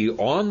free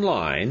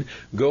online,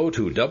 go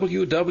to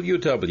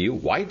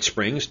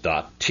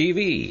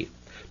www.whitesprings.tv.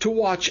 To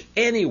watch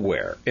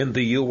anywhere in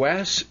the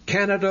U.S.,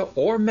 Canada,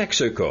 or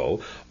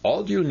Mexico,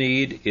 all you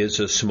need is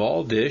a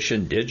small dish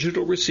and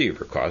digital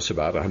receiver. Costs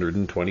about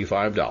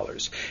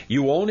 $125.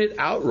 You own it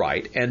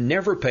outright and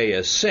never pay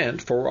a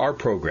cent for our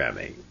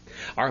programming.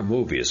 Our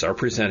movies are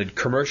presented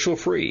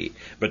commercial-free.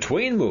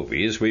 Between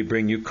movies, we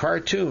bring you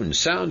cartoons,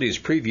 soundies,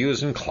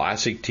 previews, and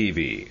classic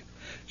TV.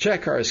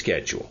 Check our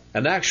schedule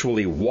and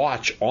actually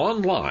watch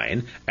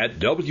online at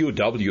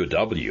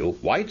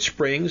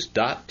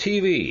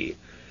www.whitesprings.tv.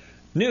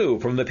 New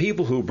from the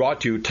people who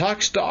brought you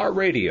Talkstar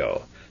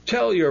Radio.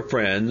 Tell your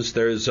friends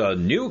there's a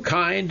new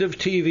kind of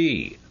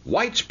TV.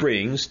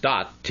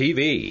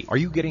 Whitesprings.tv. Are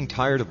you getting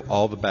tired of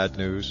all the bad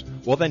news?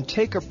 Well, then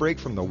take a break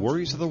from the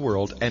worries of the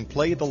world and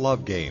play the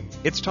love game.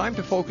 It's time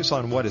to focus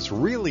on what is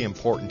really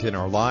important in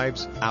our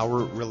lives, our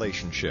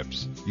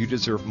relationships. You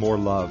deserve more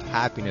love,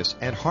 happiness,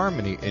 and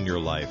harmony in your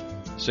life.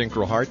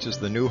 Synchro Hearts is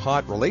the new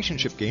hot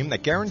relationship game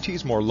that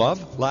guarantees more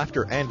love,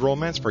 laughter, and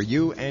romance for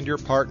you and your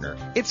partner.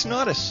 It's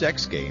not a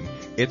sex game,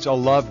 it's a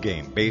love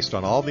game based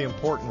on all the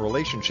important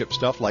relationship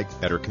stuff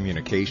like better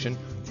communication,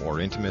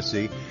 more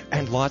intimacy,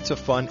 and lots of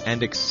fun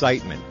and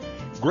excitement.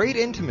 Great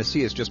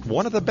intimacy is just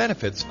one of the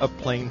benefits of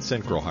playing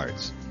Synchro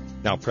Hearts.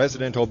 Now,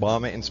 President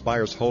Obama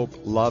inspires hope,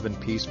 love, and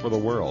peace for the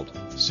world.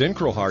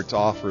 Synchro Hearts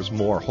offers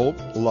more hope,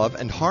 love,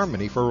 and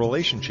harmony for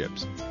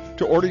relationships.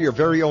 To order your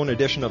very own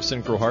edition of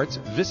Synchro Hearts,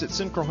 visit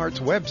Synchro Hearts'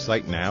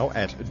 website now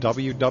at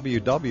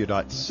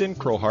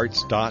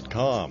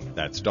www.synchrohearts.com.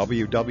 That's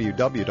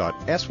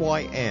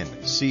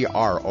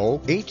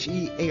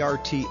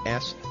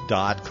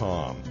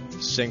www.synchrohearts.com.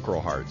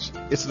 Synchro Hearts.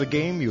 It's the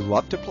game you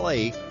love to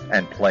play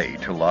and play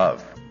to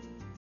love.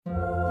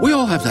 We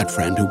all have that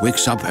friend who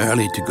wakes up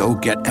early to go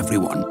get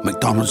everyone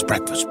McDonald's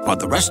breakfast, while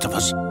the rest of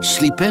us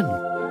sleep in.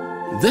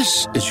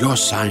 This is your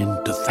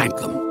sign to thank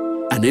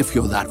them. And if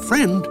you're that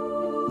friend,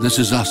 this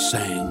is us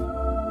saying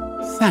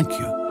thank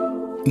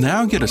you.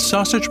 Now get a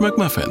sausage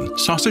McMuffin,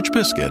 sausage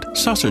biscuit,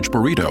 sausage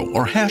burrito,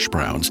 or hash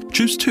browns.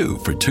 Choose 2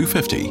 for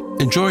 $2.50.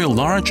 Enjoy a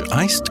large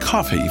iced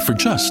coffee for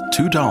just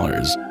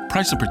 $2.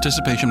 Price and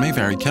participation may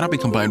vary. Cannot be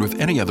combined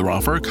with any other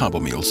offer or combo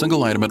meal.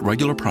 Single item at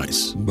regular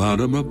price.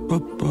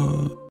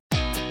 Ba-da-ba-ba-ba.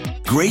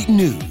 Great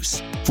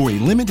news! For a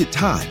limited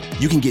time,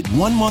 you can get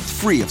 1 month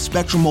free of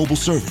Spectrum Mobile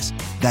service.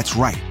 That's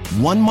right,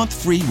 1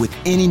 month free with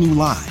any new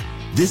line.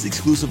 This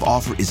exclusive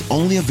offer is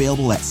only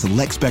available at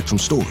select Spectrum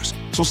stores,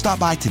 so stop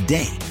by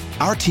today.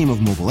 Our team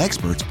of mobile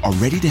experts are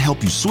ready to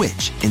help you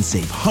switch and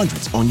save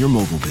hundreds on your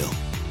mobile bill.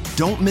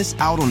 Don't miss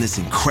out on this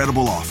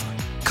incredible offer.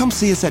 Come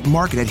see us at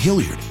Market at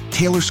Hilliard,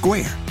 Taylor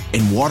Square,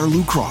 and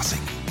Waterloo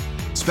Crossing.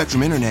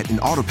 Spectrum Internet and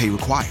autopay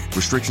required.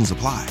 Restrictions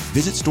apply.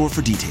 Visit store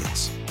for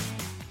details.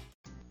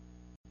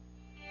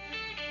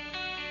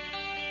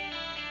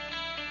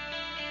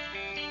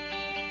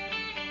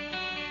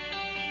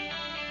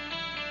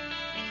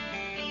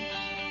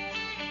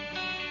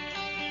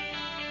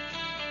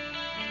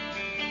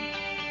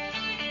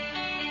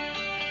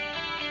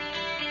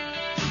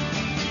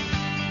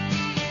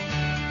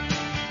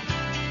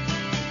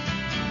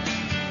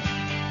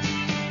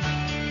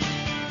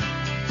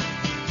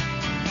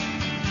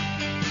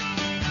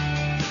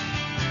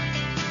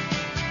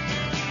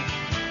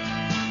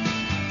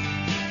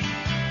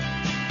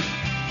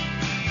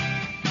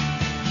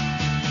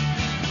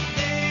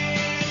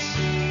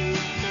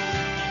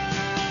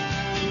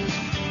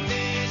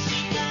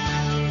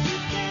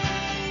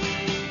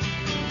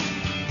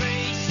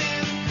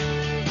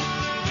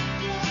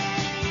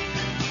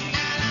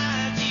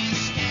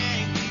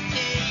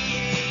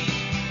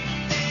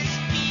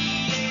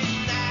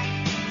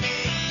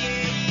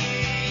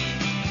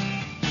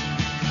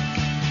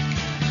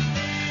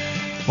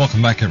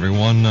 Welcome back,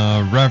 everyone.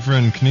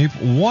 Reverend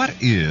KENEIPP, what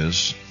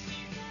is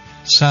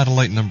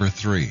satellite number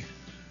 3?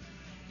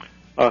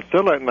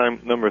 Satellite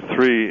number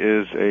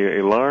 3 is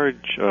a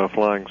large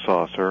flying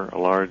saucer, a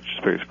large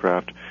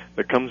spacecraft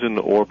that comes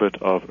into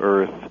orbit of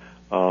Earth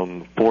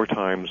 4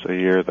 times a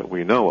year that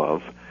we know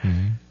of.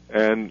 Mm-hmm.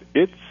 And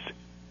its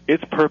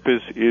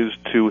purpose is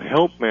to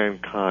help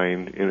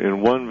mankind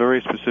in one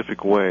very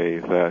specific way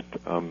that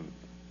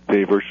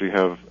they virtually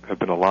have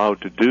been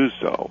allowed to do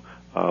so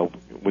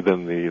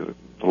within the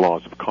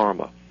laws of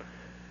karma.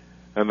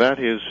 And that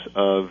is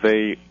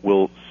they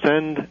will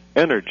send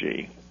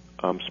energy,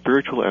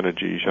 spiritual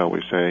energy, shall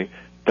we say,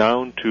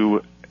 down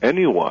to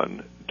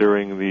anyone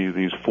during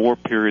these 4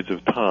 periods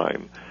of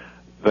time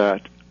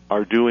that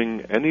are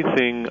doing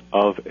anything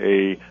of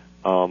a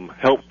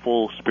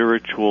helpful,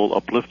 spiritual,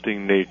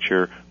 uplifting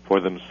nature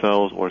for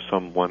themselves or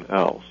someone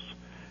else.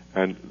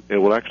 And it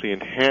will actually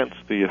enhance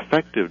the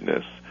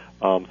effectiveness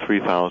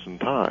 3,000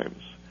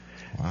 times.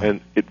 Wow.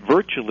 And it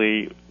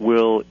virtually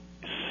will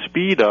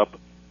speed up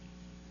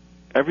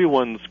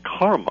everyone's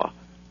karma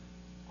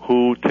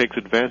who takes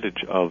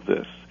advantage of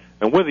this.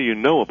 And whether you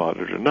know about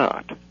it or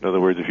not. In other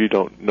words, if you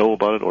don't know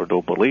about it or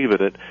don't believe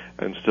in it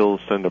and still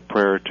send a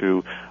prayer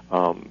to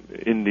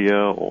India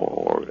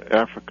or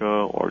Africa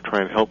or try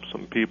and help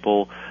some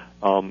people,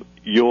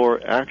 your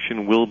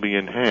action will be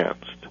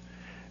enhanced.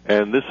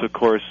 And this, of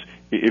course,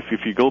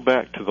 if you go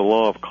back to the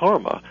law of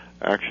karma,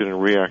 action and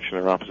reaction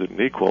are opposite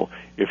and equal,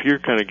 if you're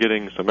kind of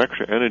getting some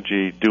extra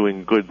energy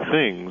doing good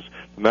things,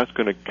 then that's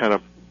going to kind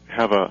of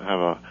have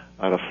an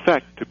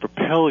effect to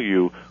propel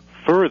you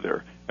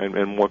further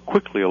and more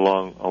quickly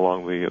along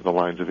the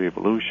lines of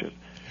evolution.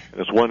 And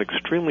it's one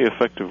extremely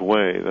effective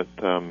way that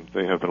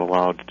they have been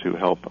allowed to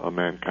help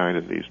mankind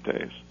in these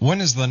days.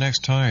 When is the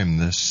next time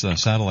this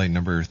satellite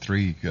number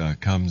 3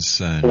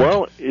 comes?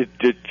 Well, it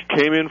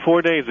came in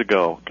 4 days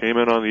ago. Came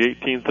in on the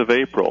 18th of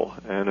April,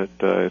 and it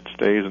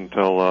stays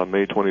until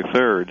May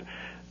 23rd.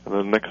 And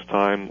the next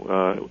time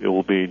it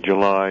will be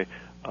July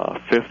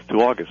 5th to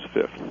August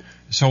 5th.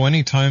 So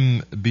any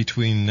time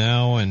between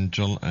now and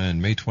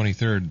May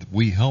 23rd,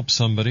 we help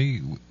somebody,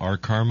 our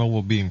karma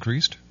will be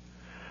increased?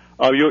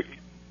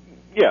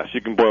 Yes,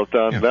 you can boil it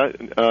down to that.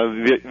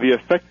 The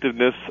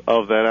effectiveness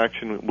of that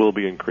action will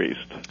be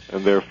increased,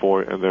 and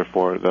therefore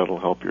that'll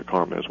help your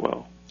karma as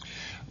well.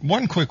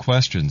 One quick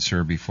question,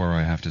 sir, before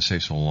I have to say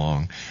so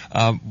long.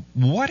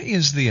 What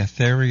is the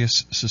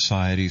Aetherius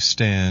Society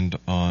stand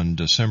on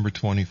December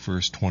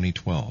 21st,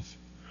 2012?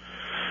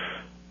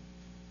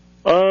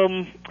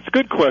 It's a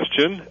good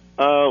question.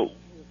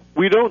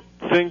 We don't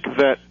think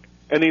that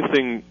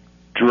anything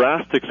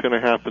drastic is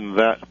going to happen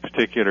that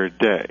particular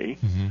day.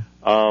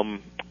 Mm-hmm.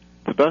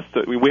 The best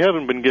that we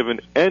haven't been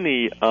given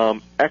any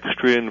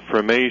extra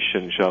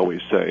information, shall we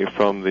say,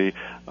 from the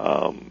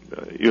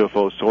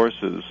UFO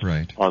sources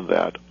on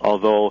that.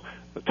 Although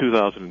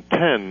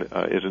 2010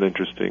 is an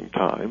interesting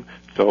time,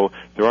 so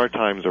there are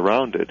times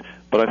around it.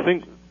 But I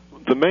think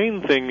the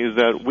main thing is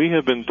that we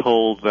have been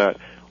told that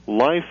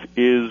life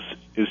is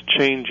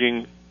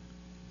changing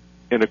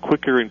in a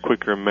quicker and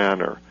quicker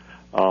manner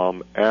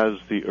as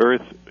the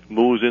Earth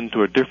moves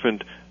into a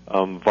different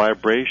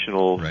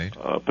vibrational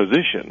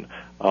position.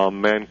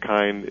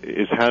 Mankind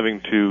is having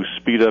to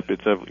speed up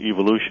its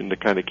evolution to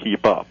kind of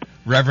keep up.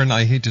 Reverend,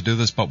 I hate to do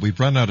this, but we've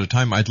run out of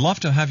time. I'd love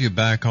to have you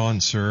back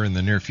on, sir, in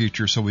the near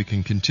future so we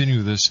can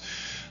continue this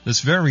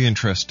very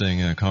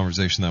interesting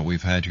conversation that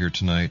we've had here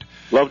tonight.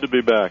 Love to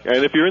be back.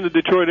 And if you're in the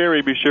Detroit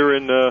area, be sure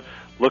and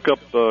look up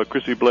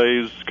Chrissy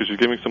Blaze, because she's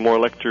giving some more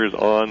lectures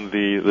on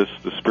the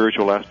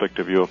spiritual aspect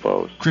of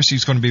UFOs.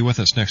 Chrissy's going to be with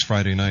us next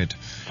Friday night.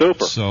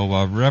 Super.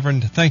 So,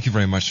 Reverend, thank you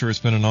very much, sir. It's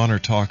been an honor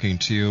talking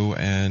to you,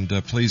 and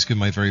please give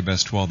my very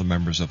best to all the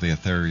members of the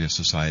Aetherius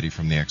Society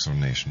from the X-Zone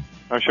Nation.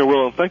 I sure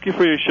will, and thank you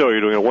for your show. You're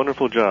doing a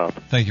wonderful job.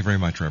 Thank you very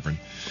much, Reverend.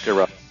 Okay,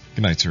 Rob.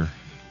 Good night, sir.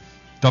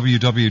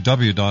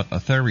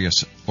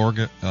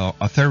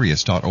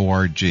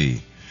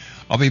 www.aetherius.org.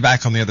 I'll be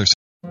back on the other side.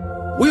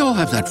 We all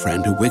have that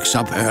friend who wakes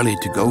up early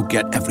to go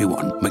get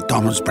everyone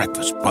McDonald's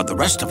breakfast, while the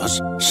rest of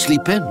us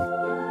sleep in.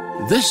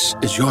 This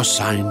is your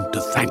sign to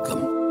thank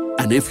them.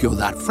 And if you're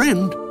that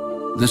friend,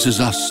 this is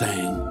us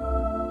saying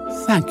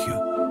thank you.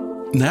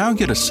 Now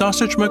get a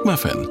sausage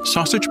McMuffin,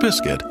 sausage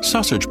biscuit,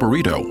 sausage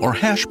burrito, or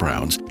hash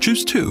browns.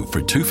 Choose 2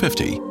 for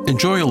 $2.50.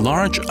 Enjoy a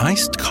large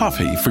iced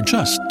coffee for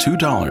just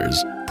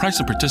 $2. Price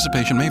and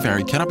participation may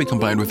vary. Cannot be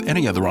combined with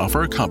any other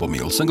offer or combo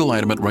meal. Single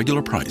item at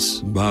regular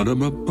price.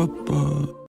 Ba-da-ba-ba-ba.